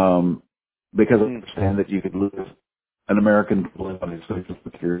 Because I understand that you could live an American live on his Social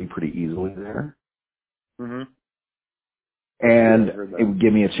Security pretty easily there. Mm-hmm. And it would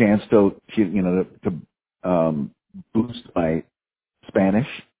give me a chance to boost my Spanish.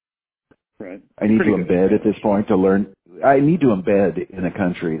 Right. I need to embed at this point to learn. I need to embed in a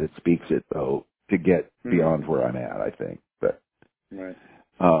country that speaks it, though, to get beyond where I'm at, I think. But, right.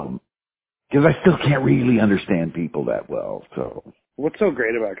 Because I still can't really understand people that well, so. What's so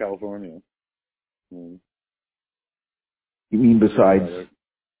great about California? You mean besides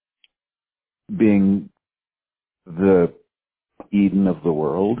being the Eden of the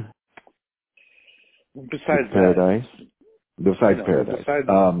world? Besides paradise? Besides paradise. Besides,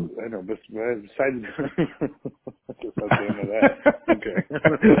 I know, besides, I guess that's the end of that. Okay.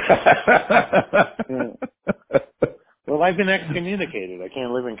 Well, I've been excommunicated. I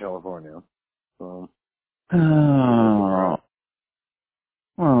can't live in California. So.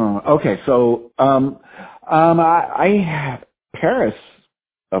 Okay, so I have Paris,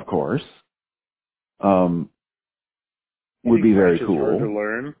 of course. Would be very cool. Hard to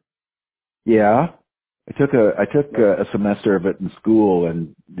learn. Yeah, I took a semester of it in school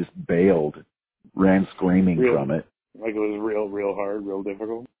and just bailed, ran screaming from it. It was real hard, real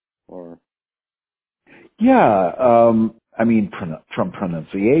difficult, or. Yeah, from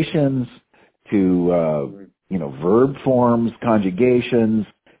pronunciations to verb forms, conjugations,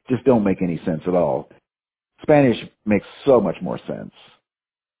 just don't make any sense at all. Spanish makes so much more sense.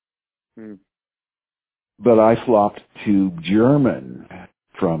 But I flopped to German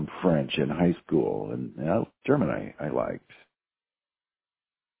from French in high school, and German I liked.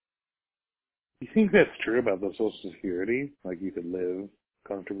 You think that's true about the Social Security? You could live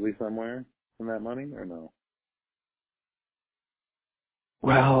comfortably somewhere on that money, or no?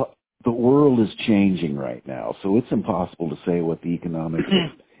 Well, the world is changing right now, so it's impossible to say what the economics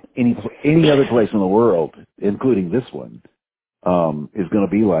of any other place in the world, including this one, is going to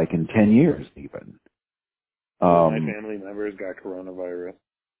be like in 10 years even. My family members got coronavirus.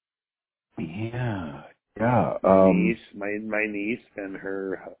 Yeah. My niece and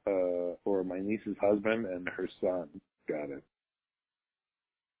her, or my niece's husband and her son got it.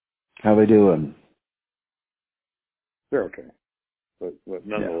 How they doing? They're okay. But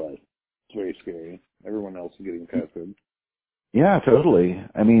nonetheless, It's very scary. Everyone else is getting tested. Yeah, totally.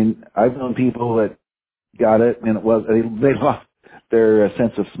 I've known people that got it, and they lost their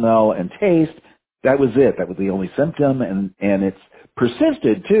sense of smell and taste. That was it. That was the only symptom, and it's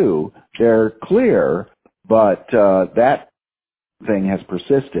persisted too. They're clear, but that thing has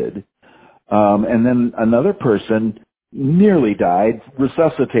persisted. And then another person nearly died,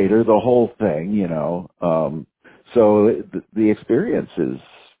 resuscitator, the whole thing, So the experience is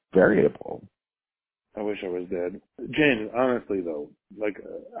variable. I wish I was dead. James, honestly though, like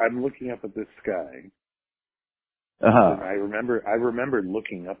I'm looking up at this sky. And I remember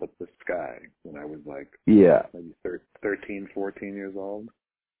looking up at the sky when I was like maybe 13, 14 years old.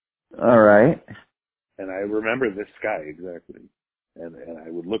 All right. And I remember this sky exactly. And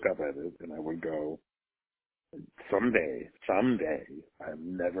I would look up at it and I would go, someday, I'm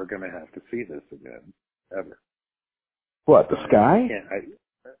never going to have to see this again, ever. What, the sky?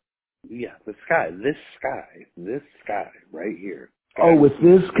 Yeah, the sky. This sky right here. Oh, with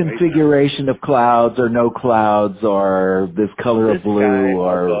this configuration of clouds or no clouds or this color of blue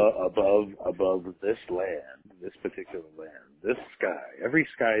or above this land, this particular land, this sky. Every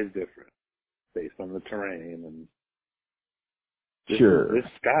sky is different based on the terrain and this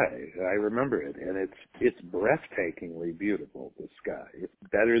sky. I remember it, and it's breathtakingly beautiful. The sky. It's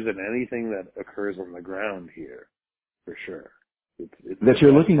better than anything that occurs on the ground here, for sure. It's that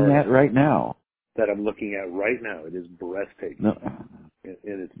you're looking at right now. That I'm looking at right now. It is breathtaking.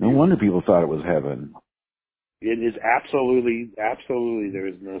 No wonder people thought it was heaven. It is absolutely, there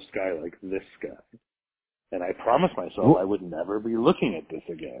is no sky like this sky. And I promised myself I would never be looking at this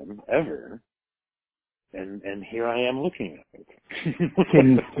again, ever. And here I am looking at it.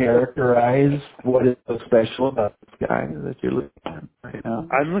 Can you characterize what is so special about the sky that you're looking at right now?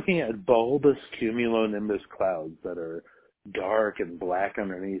 I'm looking at bulbous cumulonimbus clouds that are dark and black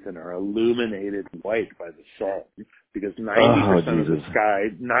underneath and are illuminated white by the sun, because 90% of the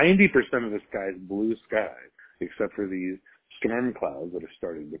sky is blue sky, except for these storm clouds that are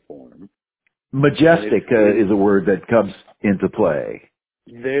starting to form. Majestic is a word that comes into play.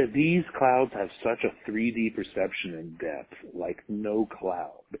 These clouds have such a 3D perception and depth like no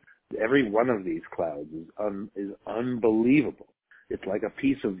cloud. Every one of these clouds is unbelievable. It's like a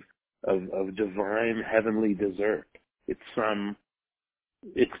piece of divine heavenly dessert. It's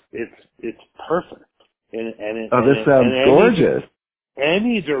perfect. This sounds gorgeous.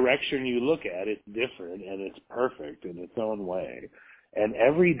 Any direction you look at, it's different and it's perfect in its own way. And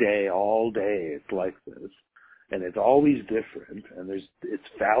every day, all day, it's like this. And it's always different. And it's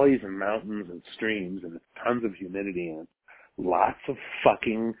valleys and mountains and streams and it's tons of humidity and lots of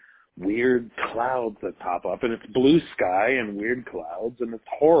fucking weird clouds that pop up. And it's blue sky and weird clouds and it's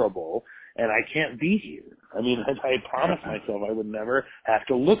horrible. And I can't be here. I mean, I promised myself I would never have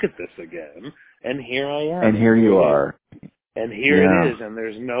to look at this again. And here I am. And here you are. And here it is, and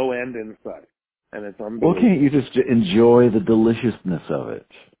there's no end in sight. And it's unbelievable. Well, can't you just enjoy the deliciousness of it?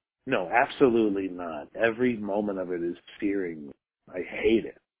 No, absolutely not. Every moment of it is searing me. I hate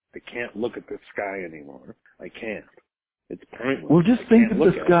it. I can't look at the sky anymore. I can't. It's pointless. Well, just think of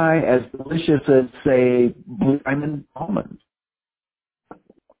the sky as delicious as, say, blue diamond almonds.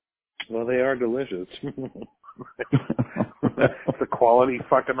 Well, they are delicious. It's a quality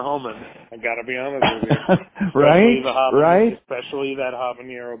fucking almond. I gotta be honest with you. Right? Especially that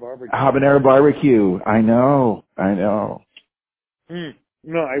habanero barbecue. Habanero barbecue. I know.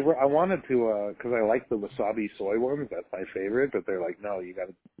 No, I wanted to, cause I like the wasabi soy ones. That's my favorite, but they're like, no, you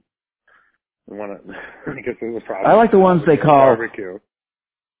gotta, I guess there's a problem. I like the ones they call barbecue.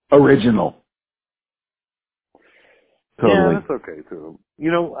 Original. Totally. Yeah, that's okay too.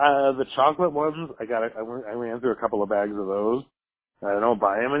 You know, the chocolate ones, I ran through a couple of bags of those. I don't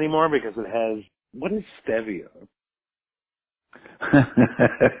buy them anymore because it has, what is stevia?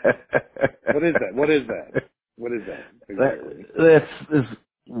 What is that? Exactly? That's this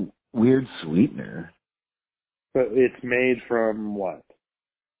weird sweetener. But it's made from what?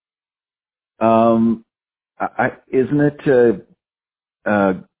 Isn't it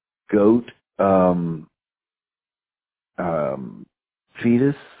goat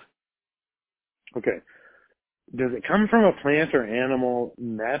fetus? Okay. Does it come from a plant or animal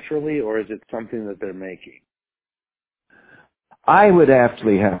naturally, or is it something that they're making? I would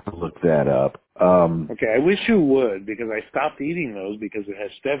actually have to look that up. Okay, I wish you would, because I stopped eating those because it has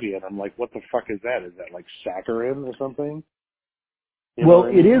stevia, and I'm like, what the fuck is that? Is that like saccharin or something? Well,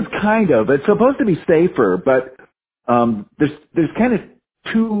 it is kind of. It's supposed to be safer, but there's kind of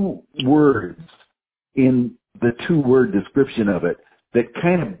two words in the two-word description of it that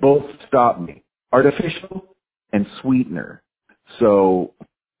kind of both stop me. Artificial and sweetener. So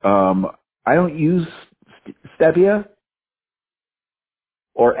I don't use stevia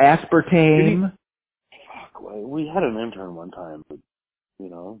or aspartame. Fuck, we had an intern one time, but, you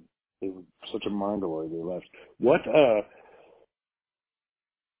know, they were such a mongoloid they left. What,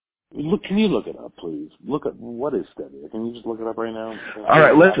 can you look it up, please? Look at, what is stevia? Can you just look it up right now? All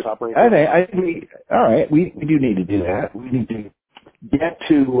right, we do need to do that. We need to get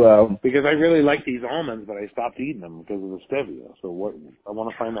to... because I really like these almonds, but I stopped eating them because of the stevia. So what? I want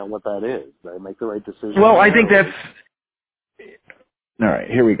to find out what that is. Did I make the right decision? Well, I think that's... All right,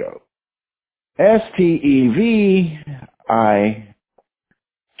 here we go. STEVIA.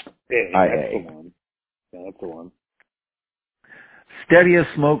 That's the one. Yeah, that's the one. Stevia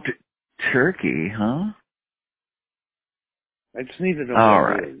smoked turkey, huh? I just need to know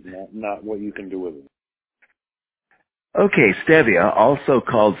what it is, not what you can do with it. Okay, stevia, also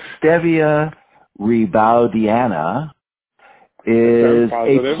called Stevia rebaudiana, is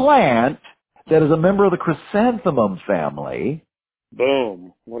a plant that is a member of the chrysanthemum family.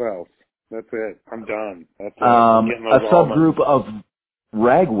 Boom. What else? That's it. I'm done. That's it. A subgroup of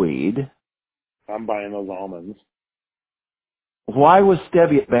ragweed. I'm buying those almonds. Why was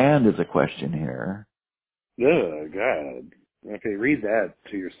stevia banned is a question here. Oh, God. Okay, read that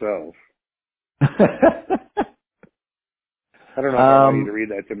to yourself. I don't know if I want you to read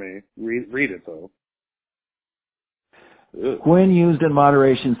that to me. Read it, though. Ugh. When used in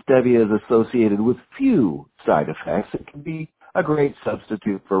moderation, stevia is associated with few side effects. It can be a great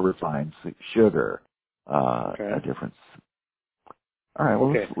substitute for refined sugar. A difference. All right,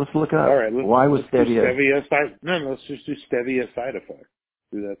 well, let's look it up. All right, why was stevia? Let's just do stevia side effects.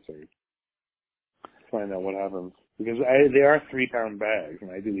 Do that search. Find out what happens. Because they are 3-pound bags,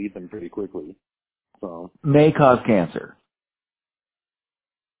 and I do eat them pretty quickly. So may cause cancer.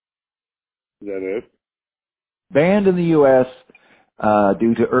 Is that it? Banned in the U.S.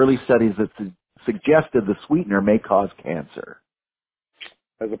 Due to early studies that suggested the sweetener may cause cancer.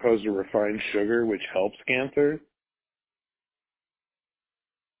 As opposed to refined sugar, which helps cancer?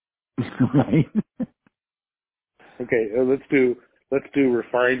 Right. Okay, let's do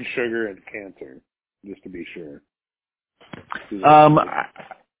refined sugar and cancer, just to be sure.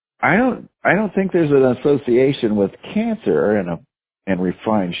 I don't think there's an association with cancer and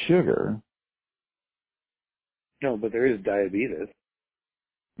refined sugar. No, but there is diabetes.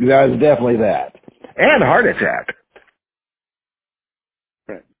 There's definitely that. And heart attack.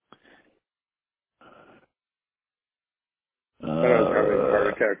 Right. I was having a heart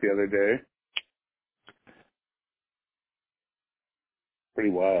attack the other day.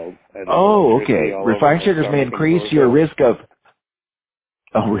 Pretty wild. Oh, okay. Refined sugars may increase your risk of...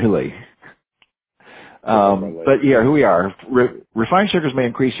 Oh, really? But yeah, here we are. Refined sugars may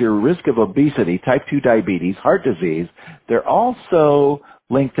increase your risk of obesity, type 2 diabetes, heart disease. They're also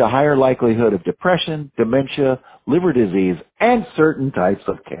linked to higher likelihood of depression, dementia, liver disease, and certain types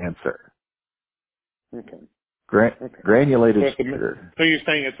of cancer. Okay. Granulated sugar. So you're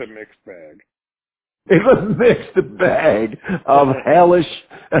saying it's a mixed bag? It's a mixed bag of hellish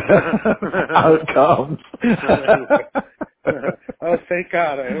outcomes. Oh, thank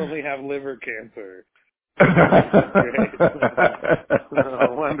God, I only have liver cancer.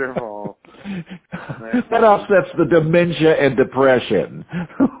 Oh, wonderful. That offsets the dementia and depression.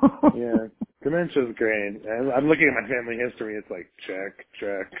 Yeah, dementia's great. I'm looking at my family history. It's like check.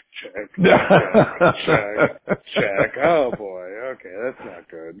 Oh boy, okay, that's not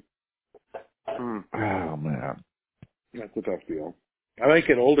good. Oh man, that's a tough deal. I might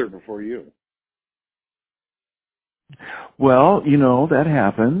get older before you. Well, that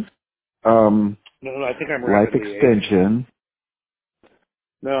happens. No, I think I'm life extension. Aged.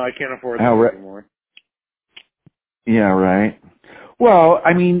 No, I can't afford that anymore. Yeah, right. Well,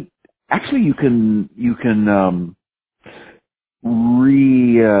 I mean, actually, you can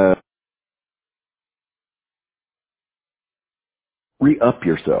re-up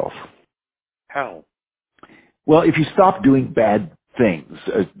yourself. How? Well, if you stop doing bad things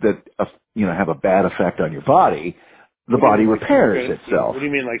that have a bad effect on your body, the body repairs itself. What do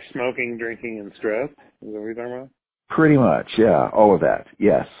you mean, like smoking, drinking, and stress? Is that what you're talking about? Pretty much, yeah. All of that.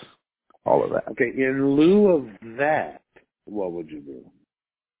 Yes. All of that. Okay, in lieu of that, what would you do?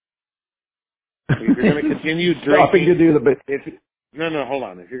 If you're going to continue drinking... to do No, hold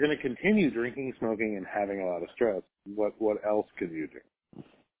on. If you're going to continue drinking, smoking, and having a lot of stress, what else can you do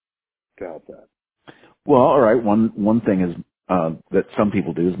to help that? Well, all right. One thing is that some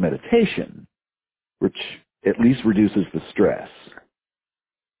people do is meditation, which at least reduces the stress.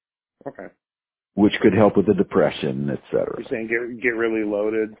 Okay. Which could help with the depression, etc. You're saying get really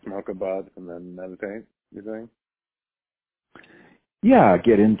loaded, smoke a bud, and then meditate, you're saying? Yeah,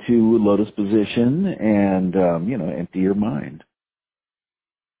 get into lotus position and, empty your mind.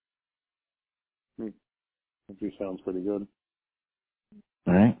 That just sounds pretty good.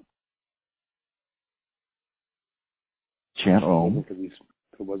 All right. Chant Om. If it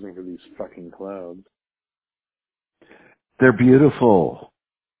wasn't for these fucking clouds. They're beautiful.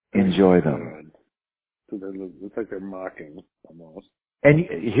 Enjoy them. So it's like they're mocking almost. And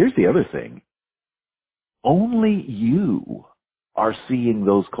here's the other thing. Only you are seeing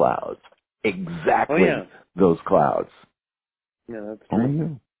those clouds. Exactly those clouds. Yeah, that's true. Only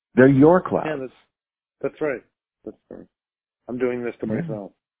you. They're your clouds. Yeah, that's right. That's right. I'm doing this to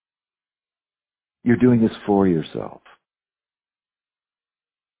myself. You're doing this for yourself.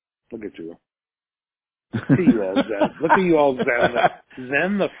 Look at you. Look at you all zen. Look at you all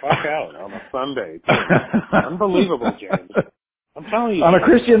zen the fuck out on a Sunday. Unbelievable, James. I'm telling you. On a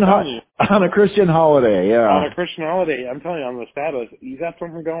Christian holiday, yeah. On a Christian holiday, I'm telling you, on the Sabbath, you got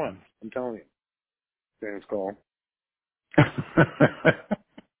something going. I'm telling you, James Cole.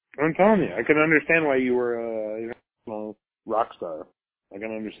 I'm telling you, I can understand why you were a rock star. I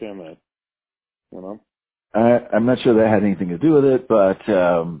can understand that. You know. I'm not sure that had anything to do with it, but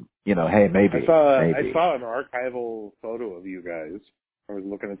hey, maybe. I saw an archival photo of you guys. I was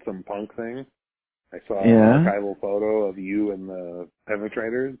looking at some punk thing. I saw an archival photo of you and the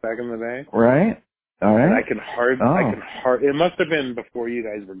Penetrators back in the day. Right. All right. And I can hardly. It must have been before you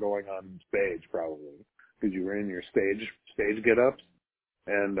guys were going on stage, probably, because you were in your stage get-ups.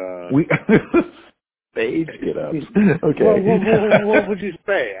 And stage get-ups. Okay. Well, what would you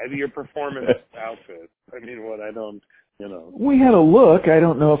say? I mean, your performance outfit. I mean, We had a look. I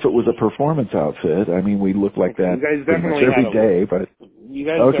don't know if it was a performance outfit. I mean, we looked like that pretty much every day, but we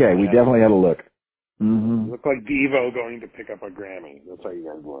definitely had a look. Mm-hmm. You look like Devo going to pick up a Grammy. That's how you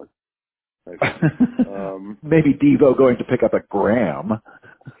guys look. Maybe Devo going to pick up a gram.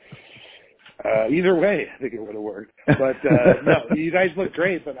 Either way, I think it would have worked. But no, you guys look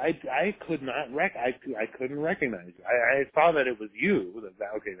great. But I could not I couldn't recognize you. I saw that it was you.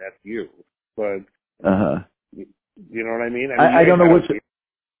 Okay, that's you. But you know what I mean? I don't know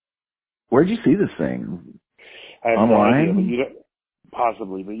where'd you see this thing? I have online? No idea,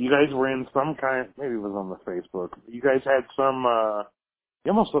 possibly, but you guys were in some kind. Maybe it was on the Facebook. You guys had some.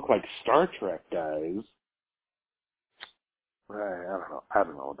 You almost look like Star Trek guys. I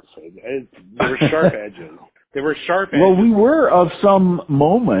don't know what to say. They were sharp edges. Well, we were of some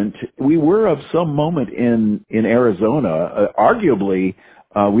moment in Arizona. Arguably,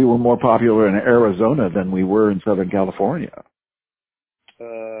 we were more popular in Arizona than we were in Southern California.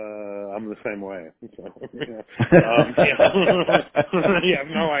 I'm the same way. So, you have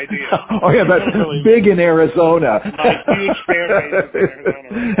no idea. Oh yeah, that's really big in Arizona. My huge fan base is in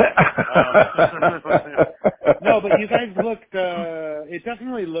Arizona right now. No, but you guys looked. It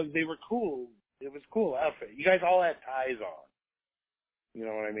definitely looked. They were cool. It was a cool outfit. You guys all had ties on. You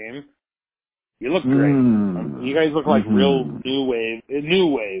know what I mean? You look great. You guys look like real new wave. New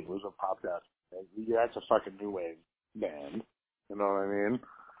wave was a pop out. That's a fucking new wave band. You know what I mean?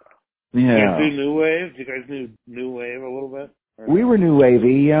 Yeah. You guys do new wave? You guys do new wave a little bit? We were new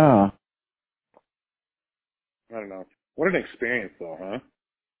wavy, yeah. I don't know. What an experience, though, huh?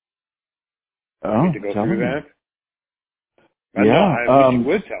 Oh, to go through that. Yeah. I wish you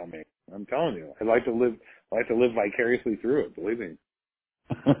would tell me. I'm telling you, I'd like to live vicariously through it. Believe me.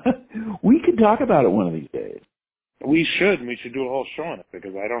 We could talk about it one of these days. We should. We should do a whole show on it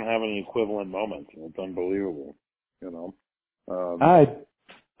because I don't have any equivalent moments. It's unbelievable. You know.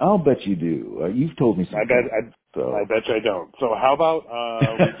 I'll bet you do. You've told me something. I bet you I don't. So how about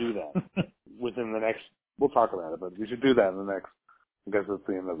we do that within the next? We'll talk about it, but we should do that in the next. I guess that's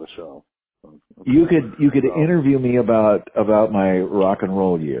the end of the show. You could interview me about my rock and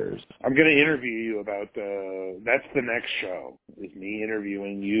roll years. I'm going to interview you about. That's the next show. Is me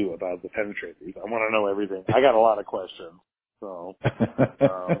interviewing you about the Penetrators. I want to know everything. I got a lot of questions, so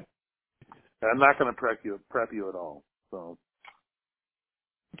I'm not going to prep you at all. So.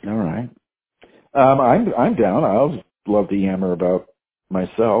 All right. I'm down. I'll love to yammer about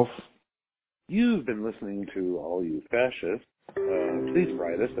myself. You've been listening to All You Fascists. Please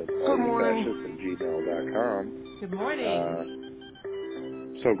write us at allyouFascists@gmail.com. Good morning.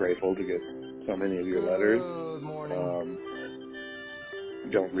 So grateful to get so many of your letters. Good morning.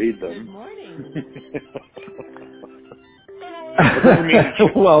 Don't read them. Good morning. That doesn't mean you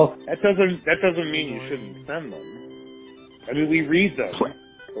should, well, that doesn't mean you shouldn't send them. I mean, we read them,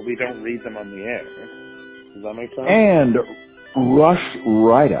 but we don't read them on the air. Does that make sense? And rush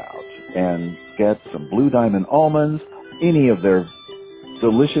right out and get some Blue Diamond almonds, any of their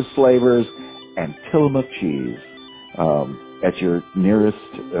delicious flavors, and Tillamook cheese at your nearest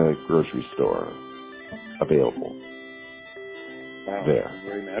grocery store available. Wow, there. It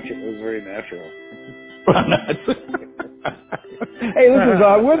was very natural. Hey,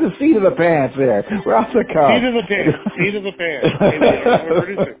 we're the seat of the pants there. We're off the cuff. Seat of the pants. Hey, we don't have a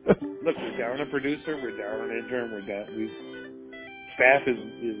producer. Look, we're down a producer, we're down an intern, staff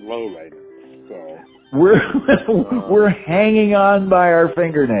is low right now. So we're hanging on by our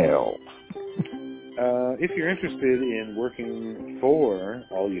fingernails. If you're interested in working for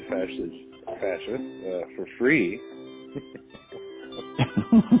all you fascists for free.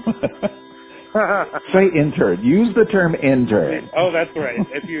 Say intern. Use the term intern. Oh, that's right.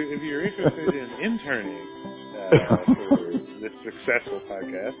 If you're interested in interning for this successful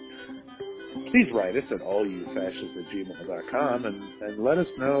podcast, please write us at allyouFascists@gmail.com and let us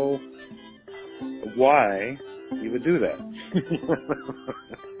know why you would do that.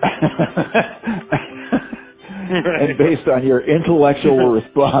 And based on your intellectual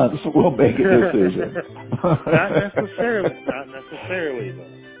response, we'll make a decision. Not necessarily, though.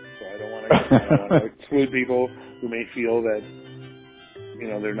 So I don't want to exclude people who may feel that,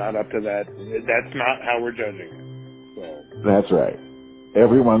 they're not up to that. That's not how we're judging it. So that's right.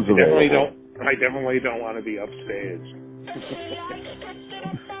 Everyone's available. I definitely don't want to be upstaged.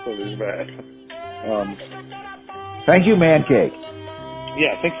 So there's that. Thank you, Man Cake.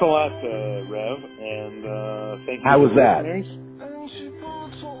 Yeah, thanks a lot, Rev, and thank you. How was that? Man,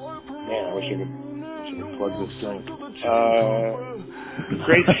 I wish I could plug this thing.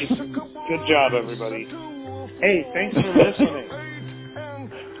 Great, good job, everybody. Hey, thanks for listening.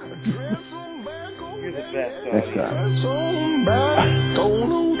 You're the best. Next time.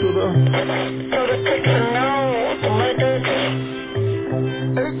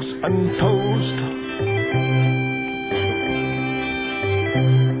 Eggs and toast.